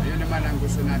 Ayun naman ang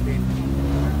gusto natin,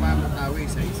 magmamutawi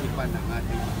sa isipan ng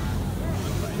ating mga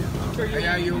kababayan.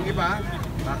 Kaya yung iba,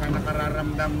 baka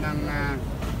nakararamdam ng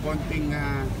konting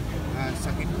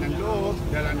sakit ng loob,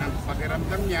 dala ng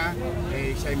pakiramdam niya,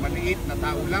 siya'y maliit na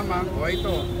tao lamang, o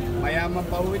ito, mayaman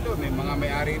pa ho ito, may mga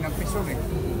may-ari ng pisong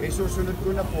susunod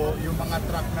ko na po yung mga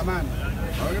truck naman.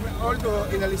 Although,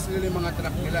 inalis nila yung mga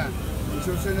truck nila,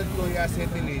 susunod ko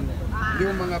i-asetilin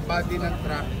yung mga body ng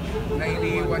truck na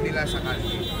iniiwan nila sa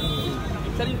kalye.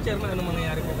 Sir, yung chairman, anong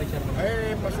mangyayari po kay chairman?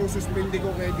 Masususpindi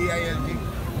ko kay DILG.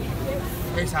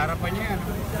 Kay sa harapan niya.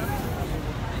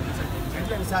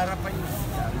 Kaya sa harapan niya.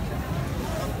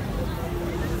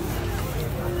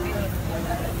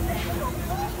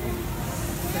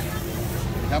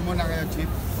 Damo na kayo,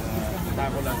 Chief.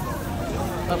 Tako lang.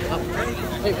 Up.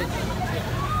 Hey.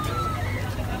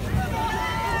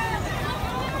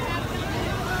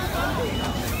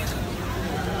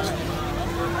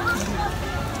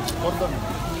 Cordon.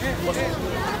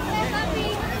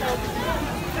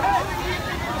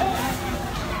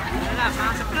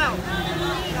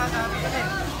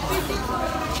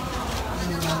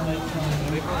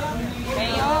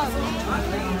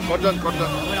 Cordon.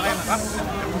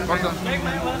 Cordon.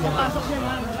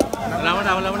 Wala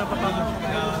mo na papasok.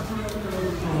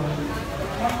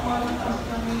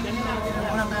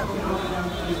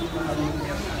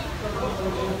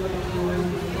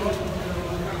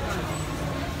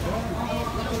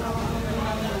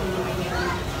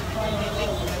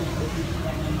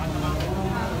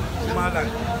 Mahalan.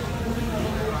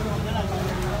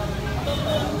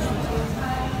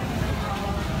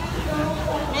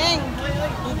 Meng!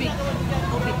 Tubig.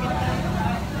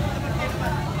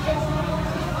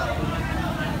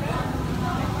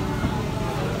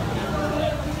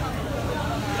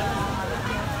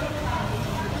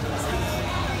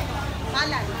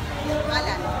 Malan.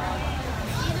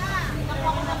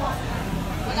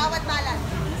 Magawat malan.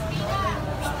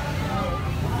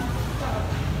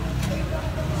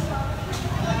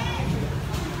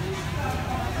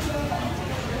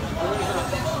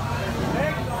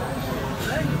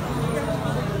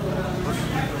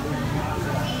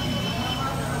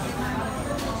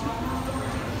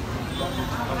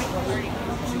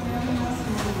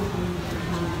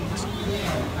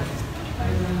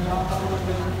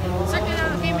 Sir,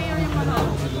 kailangan kay Mayor yung ano?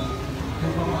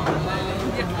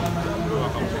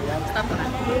 Stop na.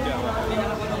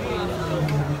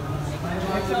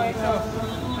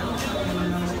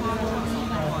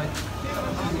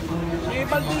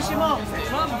 Baldissimo.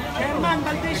 Chairman,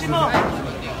 Baldissimo.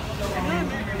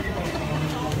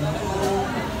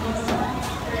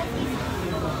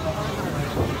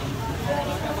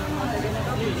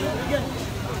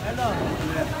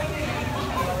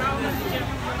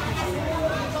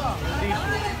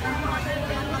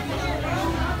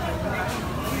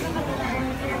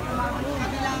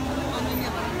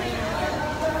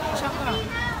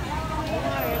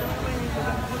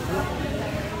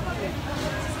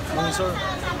 Sir.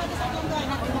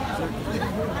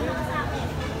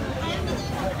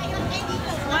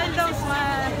 Smile daw,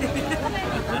 smile.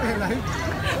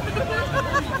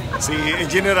 Si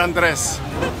Engineer Andres.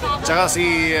 Tsaka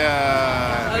si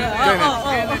Kenneth.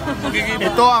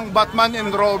 Ito ang Batman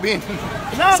and Robin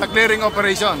sa clearing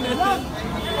operation.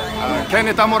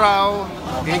 Kenneth Amorao,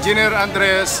 Engineer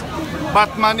Andres,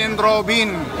 Batman and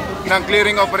Robin ng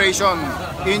clearing operation.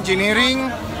 Engineering,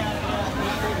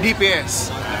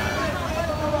 DPS.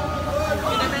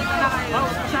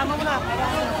 Sama mo na.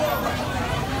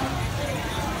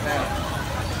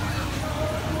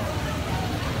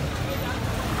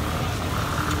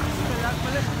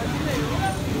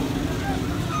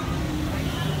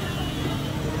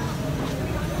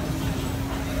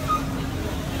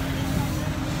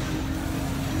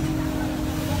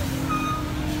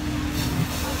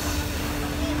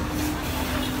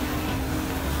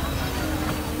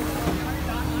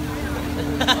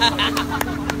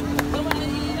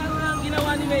 Ang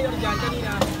ginawa ni Mayor dyan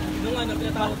kanina, nung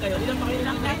pinatawag kayo, ilang pa kayo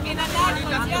lang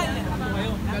kinalalas yan.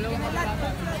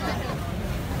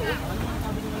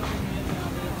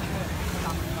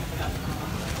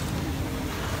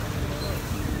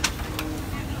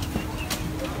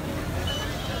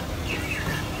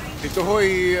 Ito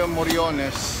ho'y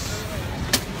Moriones.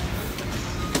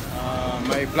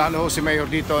 May plano ho si Mayor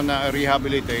dito na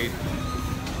rehabilitate.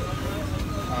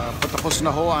 Patapos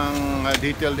na ho ang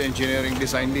detailed engineering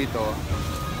design dito.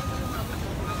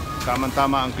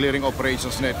 Tama-tama ang clearing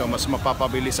operations nito, mas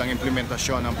mapapabilis ang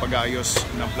implementasyon ng pag-ayos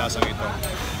ng plasang ito.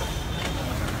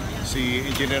 Si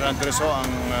Engineer Andreso ang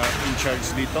in charge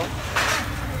dito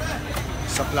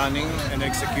sa planning and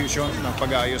execution ng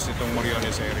pag-aayos nitong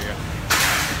Moriones area.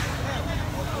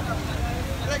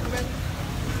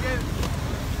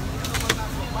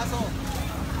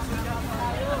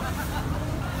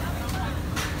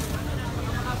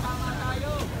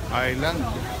 Island.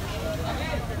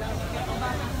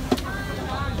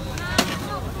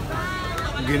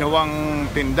 Ginawang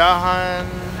tindahan,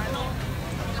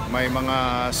 may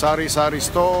mga sari-sari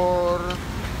store,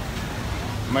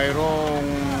 mayroong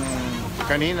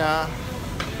kanina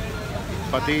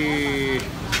pati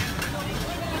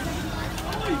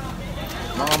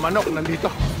mga manok nandito.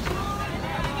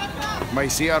 May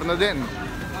CR na din.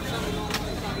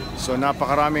 So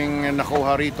napakaraming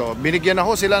nakuha rito. Binigyan na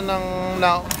ho sila ng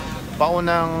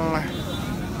paunang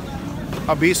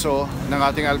abiso ng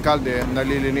ating alkalde na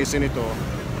lilinisin ito.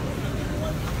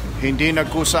 Hindi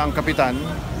nagkusa ang kapitan,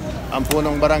 ang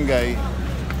punong barangay,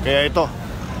 kaya ito,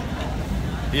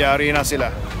 iyari na sila.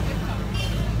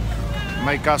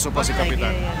 May kaso pa si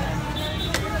kapitan.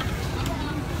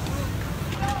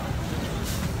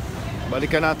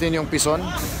 Balikan natin yung pison.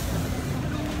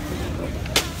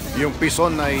 Yung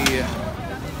pison ay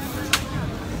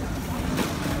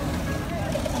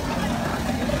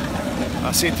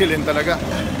acetylen talaga.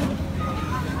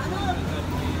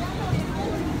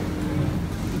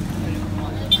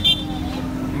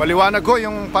 Maliwanag ko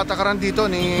yung patakaran dito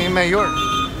ni Mayor.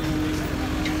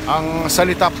 Ang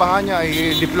salita pa nga niya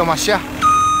ay diplomasya.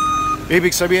 Ibig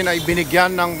sabihin ay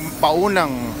binigyan ng paunang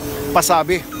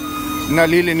pasabi na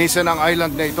lilinisan ang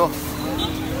island na ito.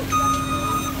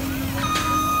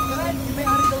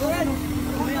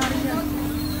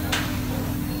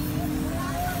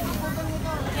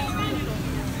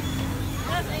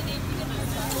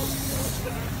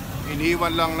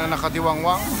 Iniwan lang na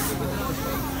nakatiwangwang.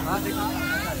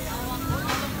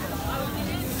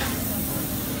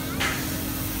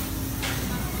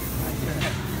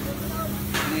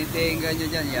 Tinitingga nyo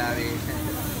dyan, yari.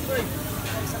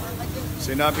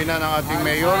 Sinabi na ng ating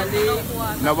mayor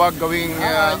na huwag gawing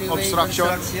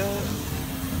obstruction.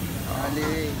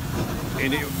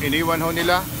 Iniwan ho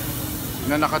nila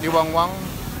na nakatiwangwang.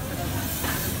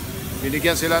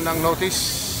 Binigyan sila ng notice.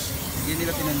 Hindi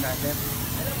nila pinanda, sir.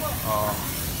 Oo.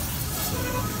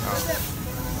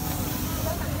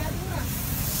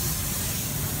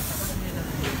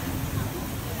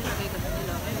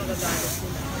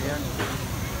 Ayan.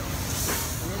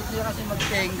 Hindi sila kasi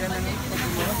magtenga ng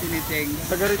pag-umawa, tinitenga.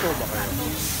 Taga rito ba kayo?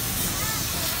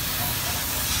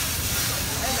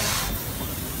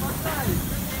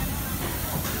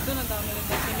 Ito na dami ng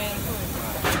semento eh.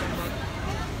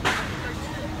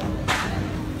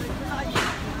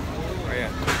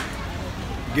 Ayan.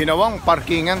 Ginawang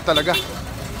parkingan talaga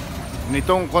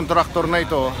nitong kontraktor na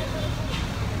ito.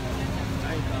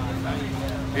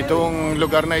 Itong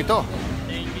lugar na ito.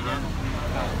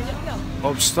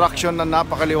 Obstruction na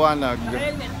napakaliwanag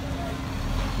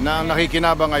na ang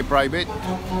nakikinabang ay private.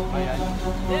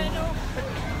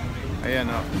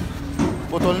 Ayan o.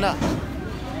 Putol na.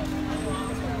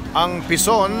 Ang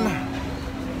pison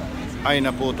ay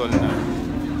naputol na.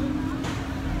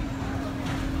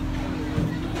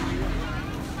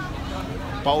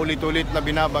 Paulit-ulit na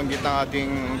binabanggit ng ating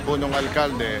punong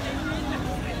alkalde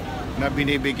na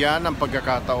binibigyan ng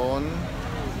pagkakataon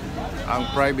ang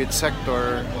private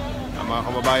sector, ang mga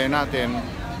kababayan natin,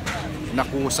 na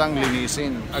kusang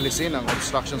alisin ang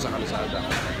obstruction sa kalsada.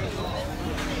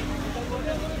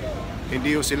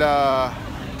 Hindi ho sila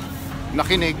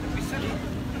nakinig.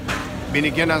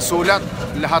 Binigyan ng sulat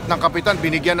lahat ng kapitan,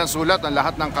 binigyan ng sulat ang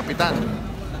lahat ng kapitan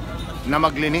na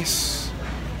maglinis.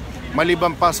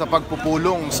 Maliban pa sa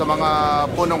pagpupulong sa mga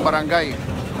punong barangay,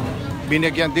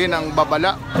 binigyan din ng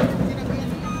babala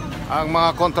ang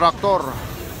mga kontraktor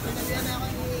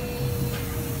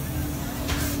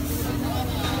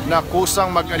na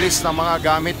kusang mag-alis ng mga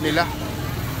gamit nila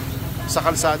sa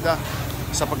kalsada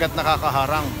sapagkat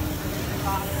nakakaharang.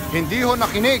 Hindi ho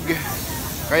nakinig.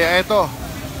 Kaya ito,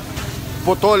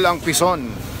 putol ang pison.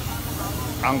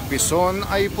 Ang pison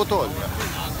ay putol.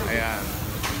 Ayan.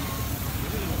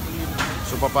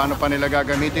 So paano pa nila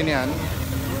gagamitin yan?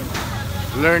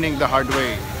 Learning the hard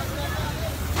way.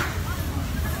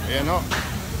 Ayan o.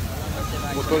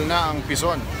 Putol na ang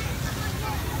pison.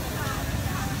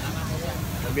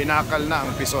 Binakal na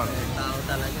ang pison. Tao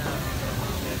talaga.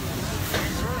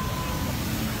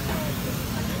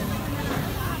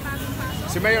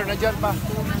 Si Mayor, nandyan pa.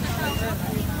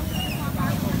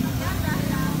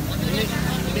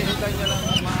 Hinihintay niya lang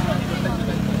ang mga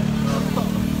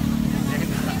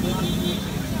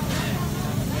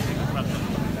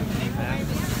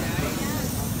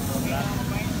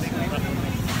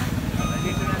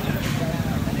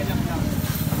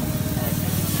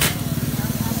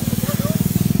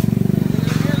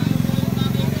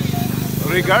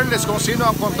regardless kung sino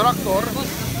ang contractor,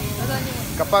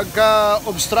 kapag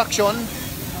obstruction,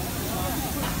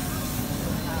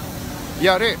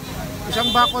 yari.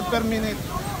 Isang bakod per minute.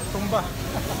 Tumba.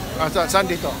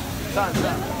 Saan dito? Saan?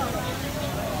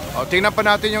 O, tingnan pa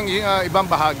natin yung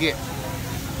ibang bahagi.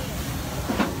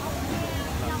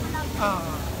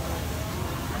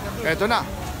 Eto na.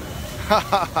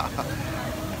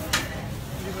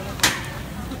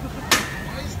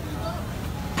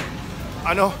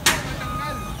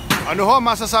 Ano ho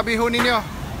masasabi ho ninyo?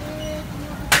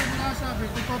 Masasabi,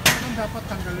 ito talagang dapat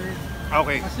tanggalin.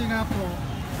 Okay. Kasi nga po,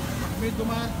 pag may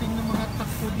dumating ng mga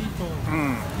takbo dito,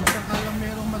 kung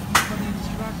merong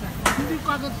mag-disgrasya, hindi ko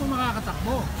agad po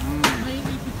makakatakbo.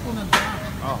 Naiipit po ng daan.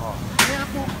 Kaya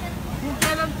po, kung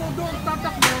kailan po doon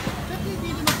tatakbo, kasi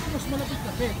hindi naman po mas malapit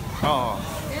kasi.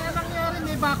 Kaya nangyari,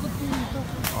 may bakod po dito.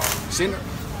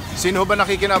 Sino ba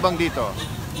nakikinabang dito?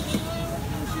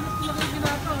 Sino po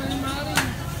nakikinabang? Ay maaaring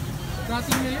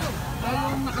dating mayor.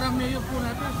 Lalo ang nakarang mayor po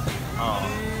natin.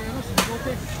 Si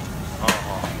Bote.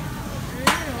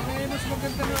 Kaya mas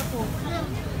maganda nga po.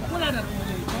 Wala na po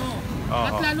dito.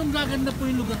 At lalong gaganda po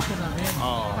yung lugar po namin.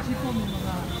 Kasi po may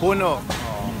mga puno.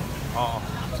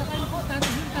 Saka yung po,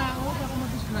 tanong yung tao, baka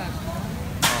mag-disgrasya.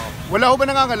 Wala ho ba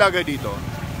nangangalaga dito?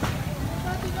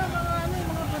 Dati nga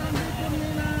mga barangay po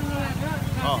may nangangalaga.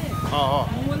 Dati,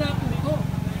 kung wala po ito,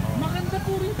 maganda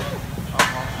po rito.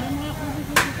 May mga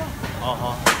kubi-kubi pa.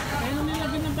 Kaya nung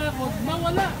nilagyan ng bakod,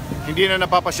 mawala. Hindi na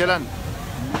napapasyalan.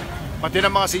 Pati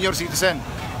ng mga senior citizen.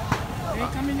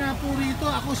 Kami nga po rito,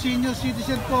 ako senior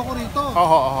citizen po ako rito.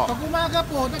 Pag umaga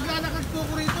po, naglalakad po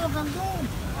ako rito hanggang doon.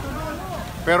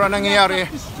 Pero ang nangyayari,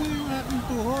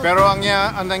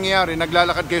 ang nangyayari,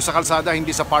 naglalakad kayo sa kalsada,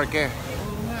 hindi sa parke. Oo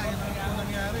nga, yun ang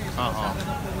nangyayari. Sa kalsada na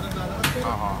po ako naglalakad.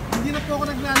 Pero hindi na po ako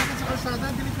naglalakad sa kalsada,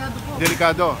 delikado po.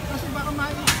 Delikado. Kasi baka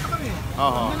maiikot na kami.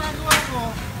 Ang ginagawa ko,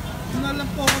 sinalang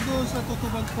po ako doon sa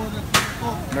tutubag po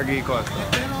nag-iikot.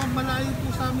 Pero malayo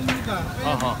po sa aming lugar.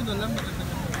 Kaya dito na lang.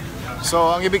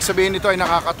 So, ang ibig sabihin nito ay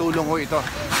nakakatulong ho ito.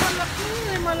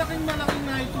 Malaking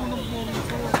naitulong po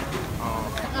ito.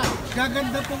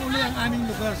 Gaganda po uli ang aming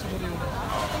lugar sa Moriones.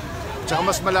 Tsaka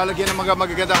mas malalagyan ng mga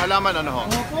magagandang halaman, ano ho?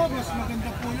 Opo, mas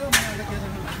maganda po yun. Malalagyan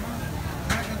ng halaman.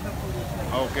 Maganda po yun.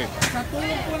 Okay. Sa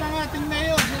tulong po ng ating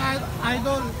mayor, si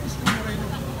Idol Isko.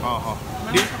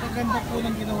 Napakaganda po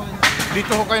ng ginawa niya.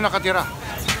 Dito ho kayo nakatira?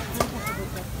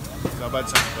 Sa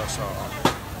Bansa. So,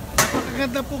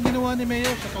 napakaganda po ginawa ni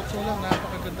Mayor. Sa totoo lang,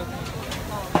 napakaganda po.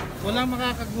 Walang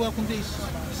makakagawa kundi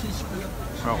si Isko lang.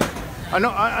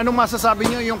 Anong masasabi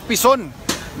niyo yung pison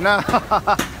na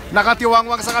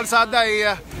nakatiwangwang sa kalsada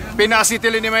ay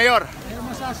pinasitilin ni Mayor?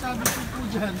 Masasabi ko po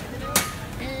dyan,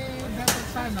 dapat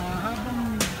sana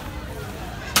habang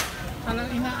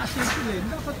talagang ina-assess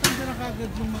dapat nandiyan na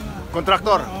kagad yung mga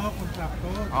kontraktor.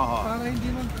 Kontraktor. Para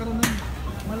hindi magkaroon ng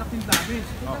malaking dabis.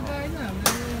 Kagaya na,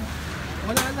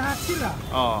 wala lahat sila.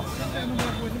 Ano ba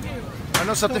po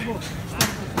nyo?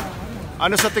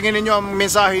 Ano sa tingin ninyo ang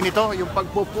mensahe nito?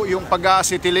 Yung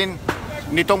pag-aasitilin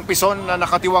nitong pison na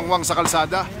nakatiwangwang sa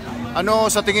kalsada? Ano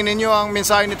sa tingin ninyo ang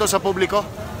mensahe nito sa publiko?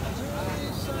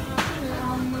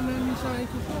 Ang mensahe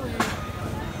ko po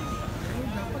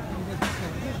dapat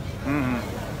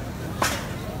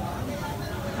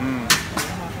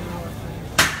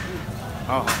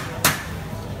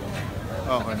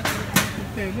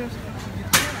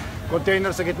container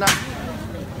sa gitna.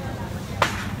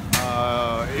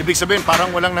 Ibig sabihin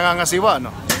parang walang nangangasiwa, no?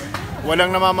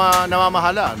 Walang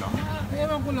namamahala, no?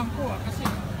 Ewan ko lang po kasi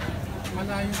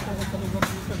malayo po ako sa lugar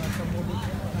dito, nasa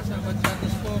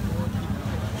Bansates po ako.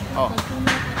 Pag po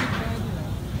nakakita nila,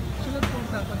 sila po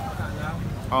dapat pakalam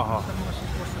sa mga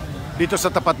sitwasyon nila. Dito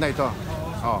sa tapat na ito?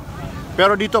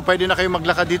 Pero dito, pwede na kayo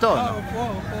maglakad dito?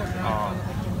 Opo.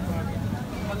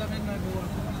 Malaking nagawa.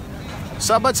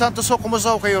 Sa Abad Santos,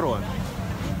 kumusta kayo roon?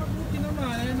 Mabuti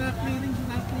naman, na-clearings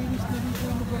na rin po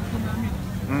ang lugar ko namin.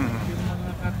 Yung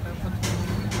mga katapat ko.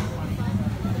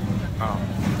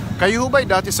 Kayo ba'y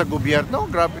dati sa gobyerno?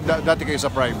 Grabe, dati kayo sa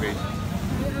private?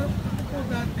 Ako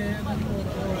dati,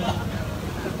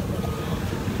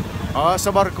 sa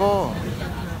barko.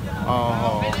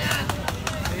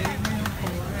 ngayon po,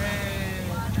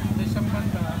 sa isang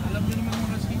banda, alam niyo naman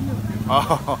mga senior. Sa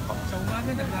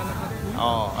umaga, naglalakad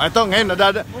po. Ito ngayon,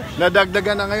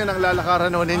 nadagdagan na ngayon ang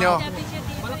lalakaran ho ninyo.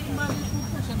 Malaking bagay po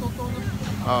sa totoo na po.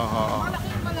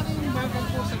 Malaking bagay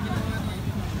po sa ginawa ni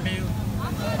Mayor.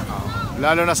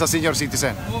 Lalo na sa senior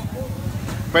citizen.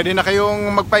 Pwede na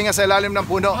kayong magpahinga sa ilalim ng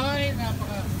puno. Ay,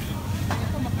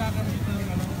 ito magkakaroon ng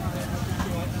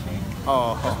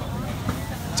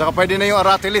Tsaka pwede na yung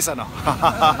aratilis, ano?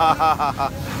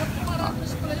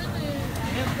 Maratis pala yan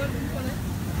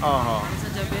Oho. Sa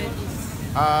diabetes.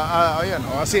 Ayan.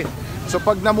 O, kasi. So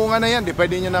pag namunga na yan, di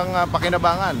pwede nyo nang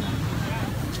pakinabangan.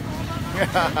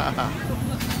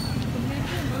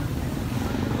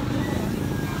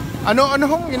 Ano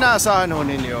hong inaasahan ho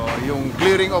ninyo? Yung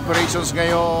clearing operations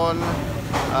ngayon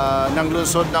ng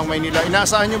lungsod ng Maynila,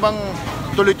 inaasahan nyo bang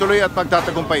tuloy-tuloy at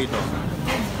pagtatagumpay ito?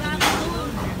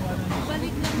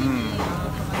 Balik lang yung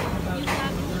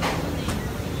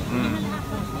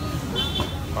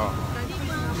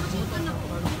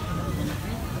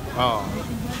Oh.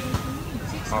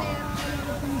 Oh.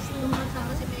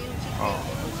 Oh.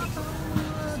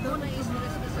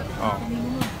 Oh. Oh.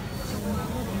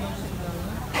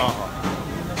 Oh.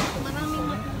 maraming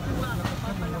matutuwa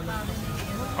papalabarin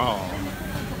Oh.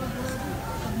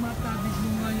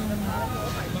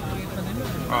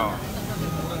 Oh.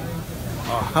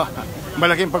 Oh.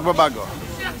 Malaking pagbabago.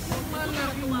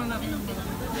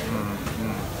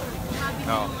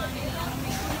 Oh.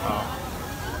 Oh.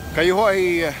 Kayo ho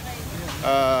ay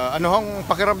ano hong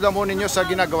pakiramdam mo ninyo sa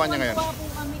ginagawa niya ngayon? po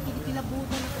kami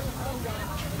kinikilabutan na sa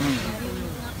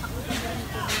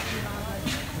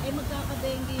ay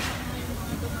magkakadenggi sa mga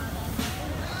dumadaan.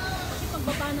 Kasi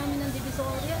pagbaba namin ng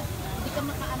Divisoria, hindi ka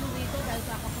makaano rito dahil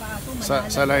kakapraso.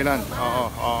 Sa Lailan. Oo,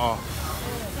 oo.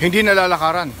 Hindi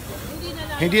nalalakaran.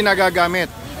 Hindi nagagamit.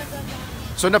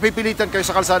 So napipilitan kayo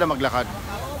sa kalsada maglakad.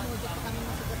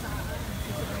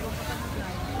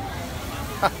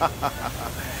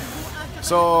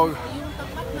 So Yung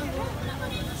tapat ng road na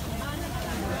kami na sa bahay,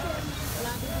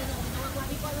 lagi din ako nawawa.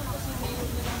 Hindi ko alam kung si Mayor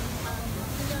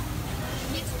nila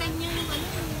i-extend niya yung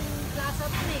yung plaza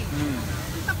rin eh.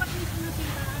 Yung tapat mismo ng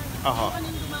sintahan. Aha. Yung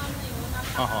kanina dumaan na yun,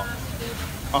 Aha. napaka-sige.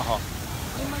 Aha.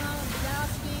 Yung mga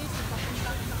glasscase, yung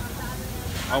papunta sa kalsada.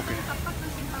 Okay. Yung tapat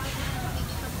ng sintahan na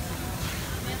nakikita mo.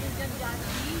 Meron dyan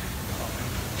Jollibee.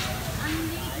 Ang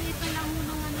liit-liit na lang mo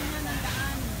ng ano niya, ng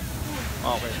daan.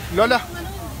 Okay. Lola,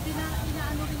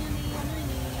 Inaano rin yan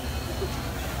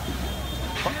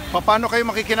paano kayo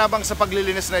makikinabang sa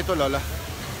paglilinis na ito, Lola?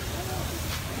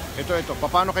 Ito.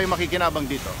 Paano kayo makikinabang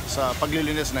dito sa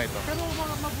paglilinis na ito? Pero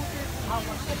mga mabuti,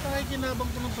 sa tayo kinabang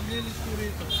ko ng paglilis ko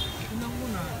rito.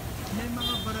 Unang-una, may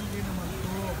mga barangay naman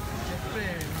ito. Siyempre,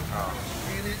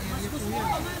 area po yan.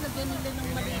 Lagyan nila ng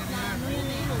maliit na ano yun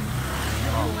eh.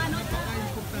 Yung ano to,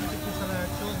 Napaka-importante po sa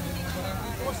lahat yun. Yung mga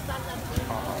barangay ko. postal at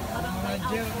Mga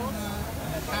gel na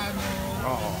ano,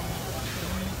 Oo.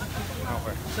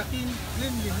 Okay. sa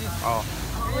cleanliness. Oo.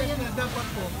 Kaya nga dapat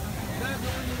po,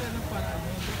 gagawin nila ng paraan.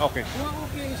 Okay. Kung ako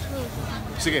kay Isko,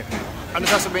 Sige. Ano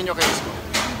sasabihin nyo kay Isko?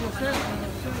 sir,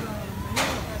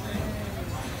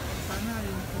 sana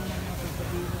yung kung mga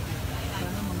sasabihin,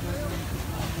 sana manggagawin ko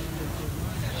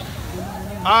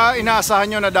Inaasahan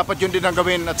nyo na dapat yun din ang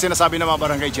gawin at sinasabi ng mga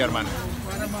barangay chairman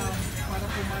para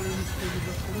po malinis po yung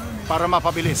lugar po namin. para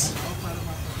mapabilis.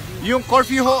 Yung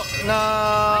curfew ho na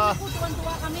po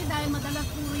tuwan-tuwa kami dahil madalas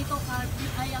po rito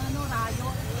ay ano,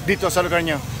 rayo. dito sa lugar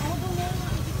nyo. Oo, doon mo,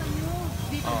 makikita nyo.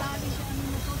 Dito galing sa ano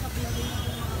na to, sa building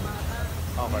ng mga bata.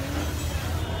 Okay.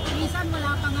 Minsan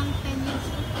wala pang ang 10 years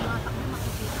old, tumatakbo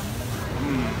makikita mo.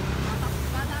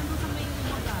 Dadaan doon sa may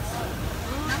umagas.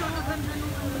 Napakaganda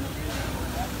nung ano na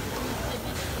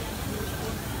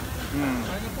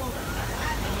Sana po,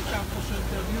 magtapos sa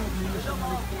interview, hindi siya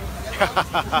maligtas.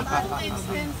 bago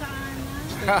extend sa ano.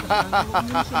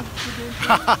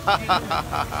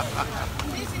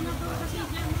 Hindi, senador kasi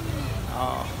dyan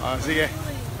eh. Sige.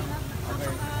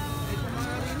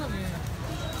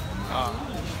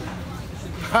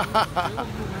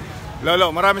 Lolo,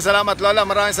 maraming salamat. Lola,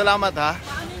 maraming salamat ha.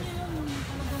 Paano nyo yung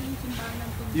talagang simbahan ng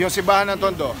Tundo? Yung simbahan ng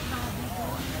Tondo.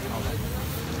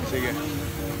 Sige.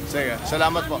 Sige,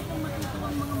 salamat po. Kung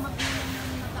matutuwang mga magulang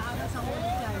na nag-aaral sa home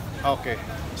child. Okay.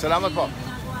 Salamat po.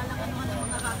 Ginagawa lang naman ng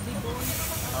mga rugby boys.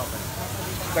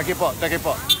 Thank you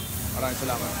po. Maraming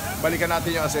salamat. Balikan natin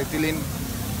yung acetylen.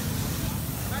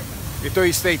 Ito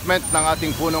ay statement ng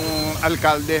ating punong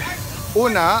alkalde.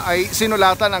 Una ay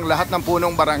sinulatan ang lahat ng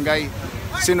punong barangay.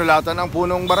 Sinulatan ang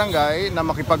punong barangay na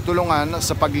makipagtulungan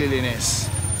sa paglilinis.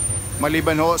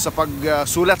 Maliban ho sa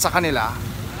pagsulat sa kanila,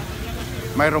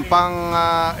 mayroon pang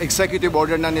executive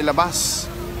order na nilabas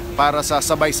para sa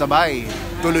sabay-sabay,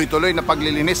 tuloy-tuloy na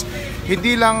paglilinis.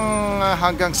 Hindi lang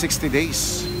hanggang 60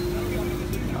 days.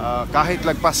 Kahit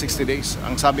lagpas 60 days.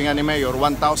 Ang sabi nga ni Mayor,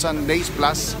 1,000 days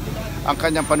plus ang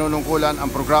kanyang panunungkulan. Ang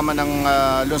programa ng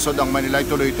lungsod ng Maynila ay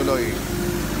tuloy-tuloy.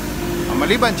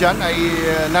 Maliban dyan ay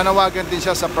nanawagan din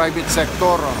siya sa private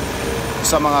sector,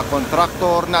 sa mga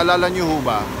kontraktor. Naalala niyo ho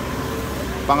ba?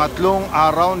 Pangatlong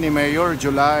araw ni Mayor,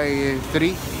 July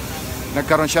 3,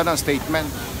 nagkaroon siya ng statement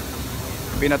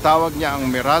Pinatawag niya ang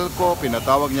Meralco,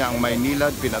 pinatawag niya ang Maynila,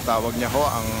 pinatawag niya ho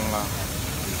ang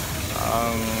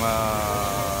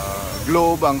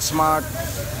Globe, ang Smart,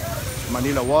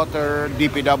 Manila Water,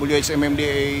 DPWH,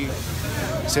 MMDA.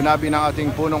 Sinabi ng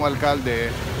ating punong alkalde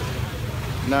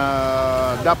na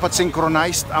dapat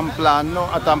synchronized ang plano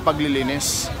at ang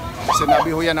paglilinis. Sinabi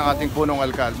ho yan ng ating punong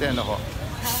alkalde, ano ho?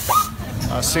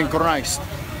 Synchronized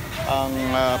ang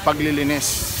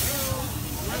paglilinis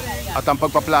at ang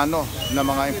pagpaplano ng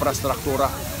mga infrastruktura.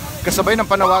 Kasabay ng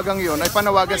panawagang yun ay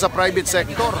panawagan sa private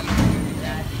sector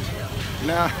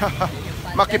na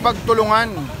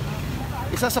makipagtulungan.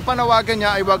 Isa sa panawagan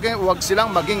niya ay wag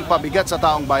silang maging pabigat sa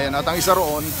taong bayan. At ang isa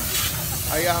roon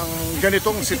ay ang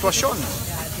ganitong sitwasyon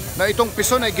na itong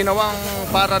pison ay ginawang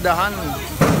paradahan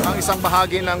ang isang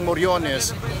bahagi ng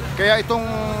Moriones. Kaya itong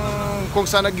kung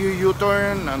saan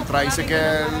nag-U-turn ang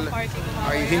tricycle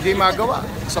ay hindi magawa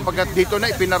sapagkat dito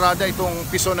na ipinarada itong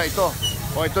pison na ito.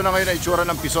 O ito na ngayon ang itsura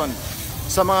ng pison.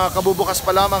 Sa mga kabubukas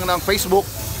pa lamang ng Facebook,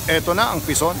 eto na ang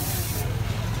pison.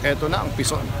 Eto na ang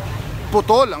pison.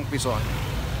 Putol ang pison.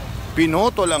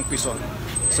 Pinutol ang pison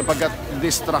sapagkat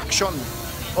obstruction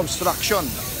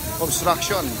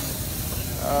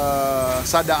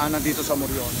sa daanan dito sa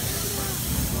Moriones.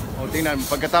 O tingnan,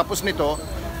 pagkatapos nito,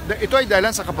 ito ay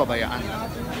dahilan sa kapabayaan.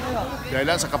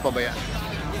 Dahilan sa kapabayaan.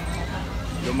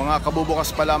 Yung mga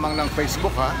kabubukas pa lamang ng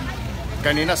Facebook, ha,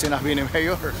 kanina sinabi ni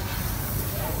Mayor,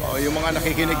 o yung mga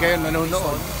nakikinig kayo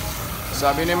nanonood,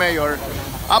 sabi ni Mayor,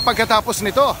 pagkatapos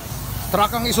nito,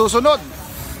 truck ang isusunod.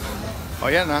 O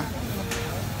yan, ha,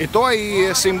 ito ay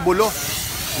simbolo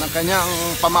ng kanyang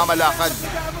pamamalakad.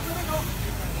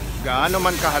 Gaano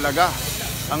man kahalaga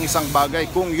ang isang bagay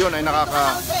kung yun ay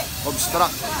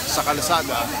nakaka-obstruct sa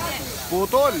kalsada,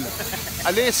 putol,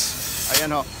 alis.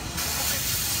 Ayan ho.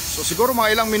 So siguro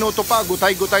mga ilang minuto pa,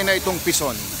 gutay-gutay na itong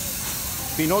pison.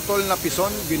 Pinutol na pison,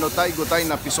 ginutay-gutay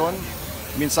na pison.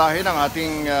 Mensahe ng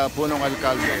ating punong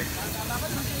alkalde.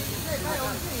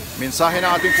 Mensahe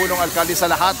ng ating punong alkalde sa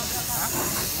lahat.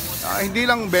 Hindi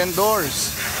lang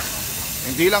vendors,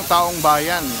 hindi lang taong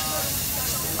bayan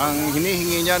ang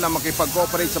hinihingi niya na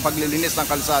makipag-cooperate sa paglilinis ng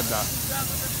kalsada,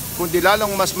 kundi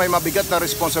lalong mas may mabigat na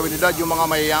responsibilidad yung mga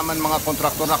mayayaman, mga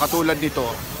kontraktor na katulad nito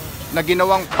na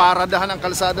ginawang paradahan ng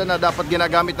kalsada na dapat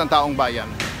ginagamit ng taong bayan.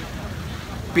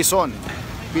 Pison,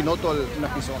 pinutol na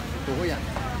pison. Ito ho yan.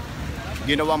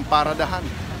 Ginawang paradahan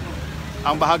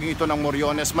ang bahaging ito ng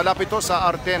Moriones. Malapit ito sa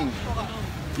R10.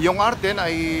 Yung R10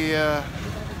 ay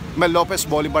Mel Lopez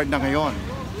Boulevard na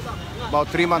ngayon. About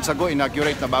 3 months ago,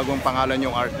 inaugurate na bagong pangalan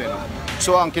yung R10.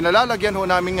 So ang kinalalagyan ho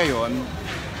namin ngayon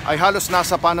ay halos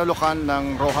nasa panulukan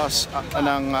ng Rojas,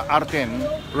 ng R10,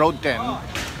 Road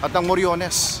 10 at ang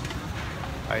Moriones.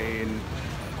 Ay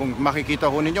kung makikita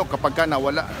ho ninyo kapag ka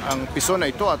nawala ang pison na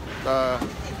ito at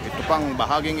ito pang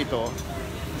bahaging ito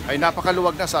ay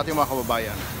napakaluwag na sa ating mga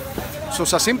kababayan. So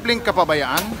sa simpleng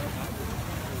kapabayaan,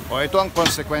 ito ang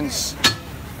consequence.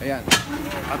 Ayan,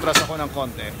 atras ako ng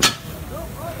konti.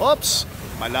 Oops,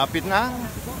 malapit na,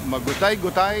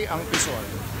 magutay-gutay ang pison.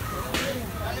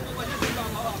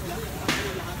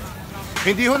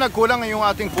 Hindi ho nagkulang yung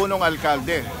ating punong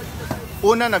alkalde.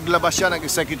 Una, naglabas siya ng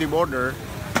executive order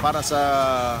para sa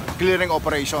clearing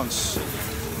operations.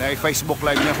 Na Facebook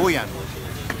Live niya ho yan.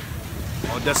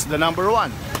 That's the number one.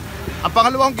 Ang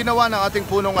pangalawang ginawa ng ating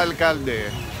punong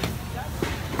alkalde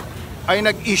ay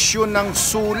nag-issue ng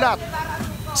sulat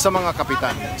sa mga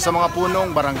kapitan, sa mga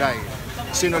punong barangay.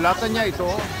 Sinulatan niya ito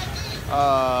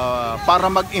para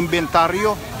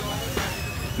mag-inventaryo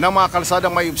ng mga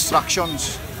kalsadang may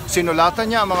obstructions.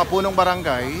 Sinulatan niya ang mga punong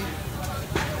barangay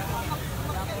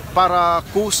para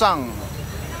kusang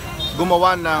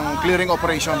gumawa ng clearing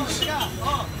operations.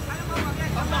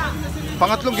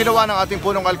 Pangatlong ginawa ng ating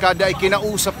punong alkalde ay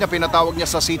kinausap niya, pinatawag niya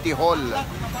sa City Hall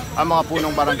ang mga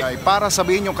punong barangay para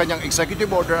sabihin yung kanyang executive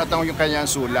order at yung kanyang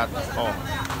sulat.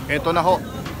 Eto na ho.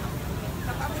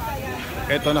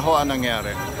 Ito na ho ang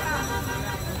nangyari.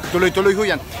 Tuloy-tuloy ho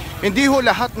yan. Hindi ho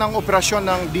lahat ng operasyon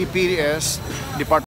ng DPS, Department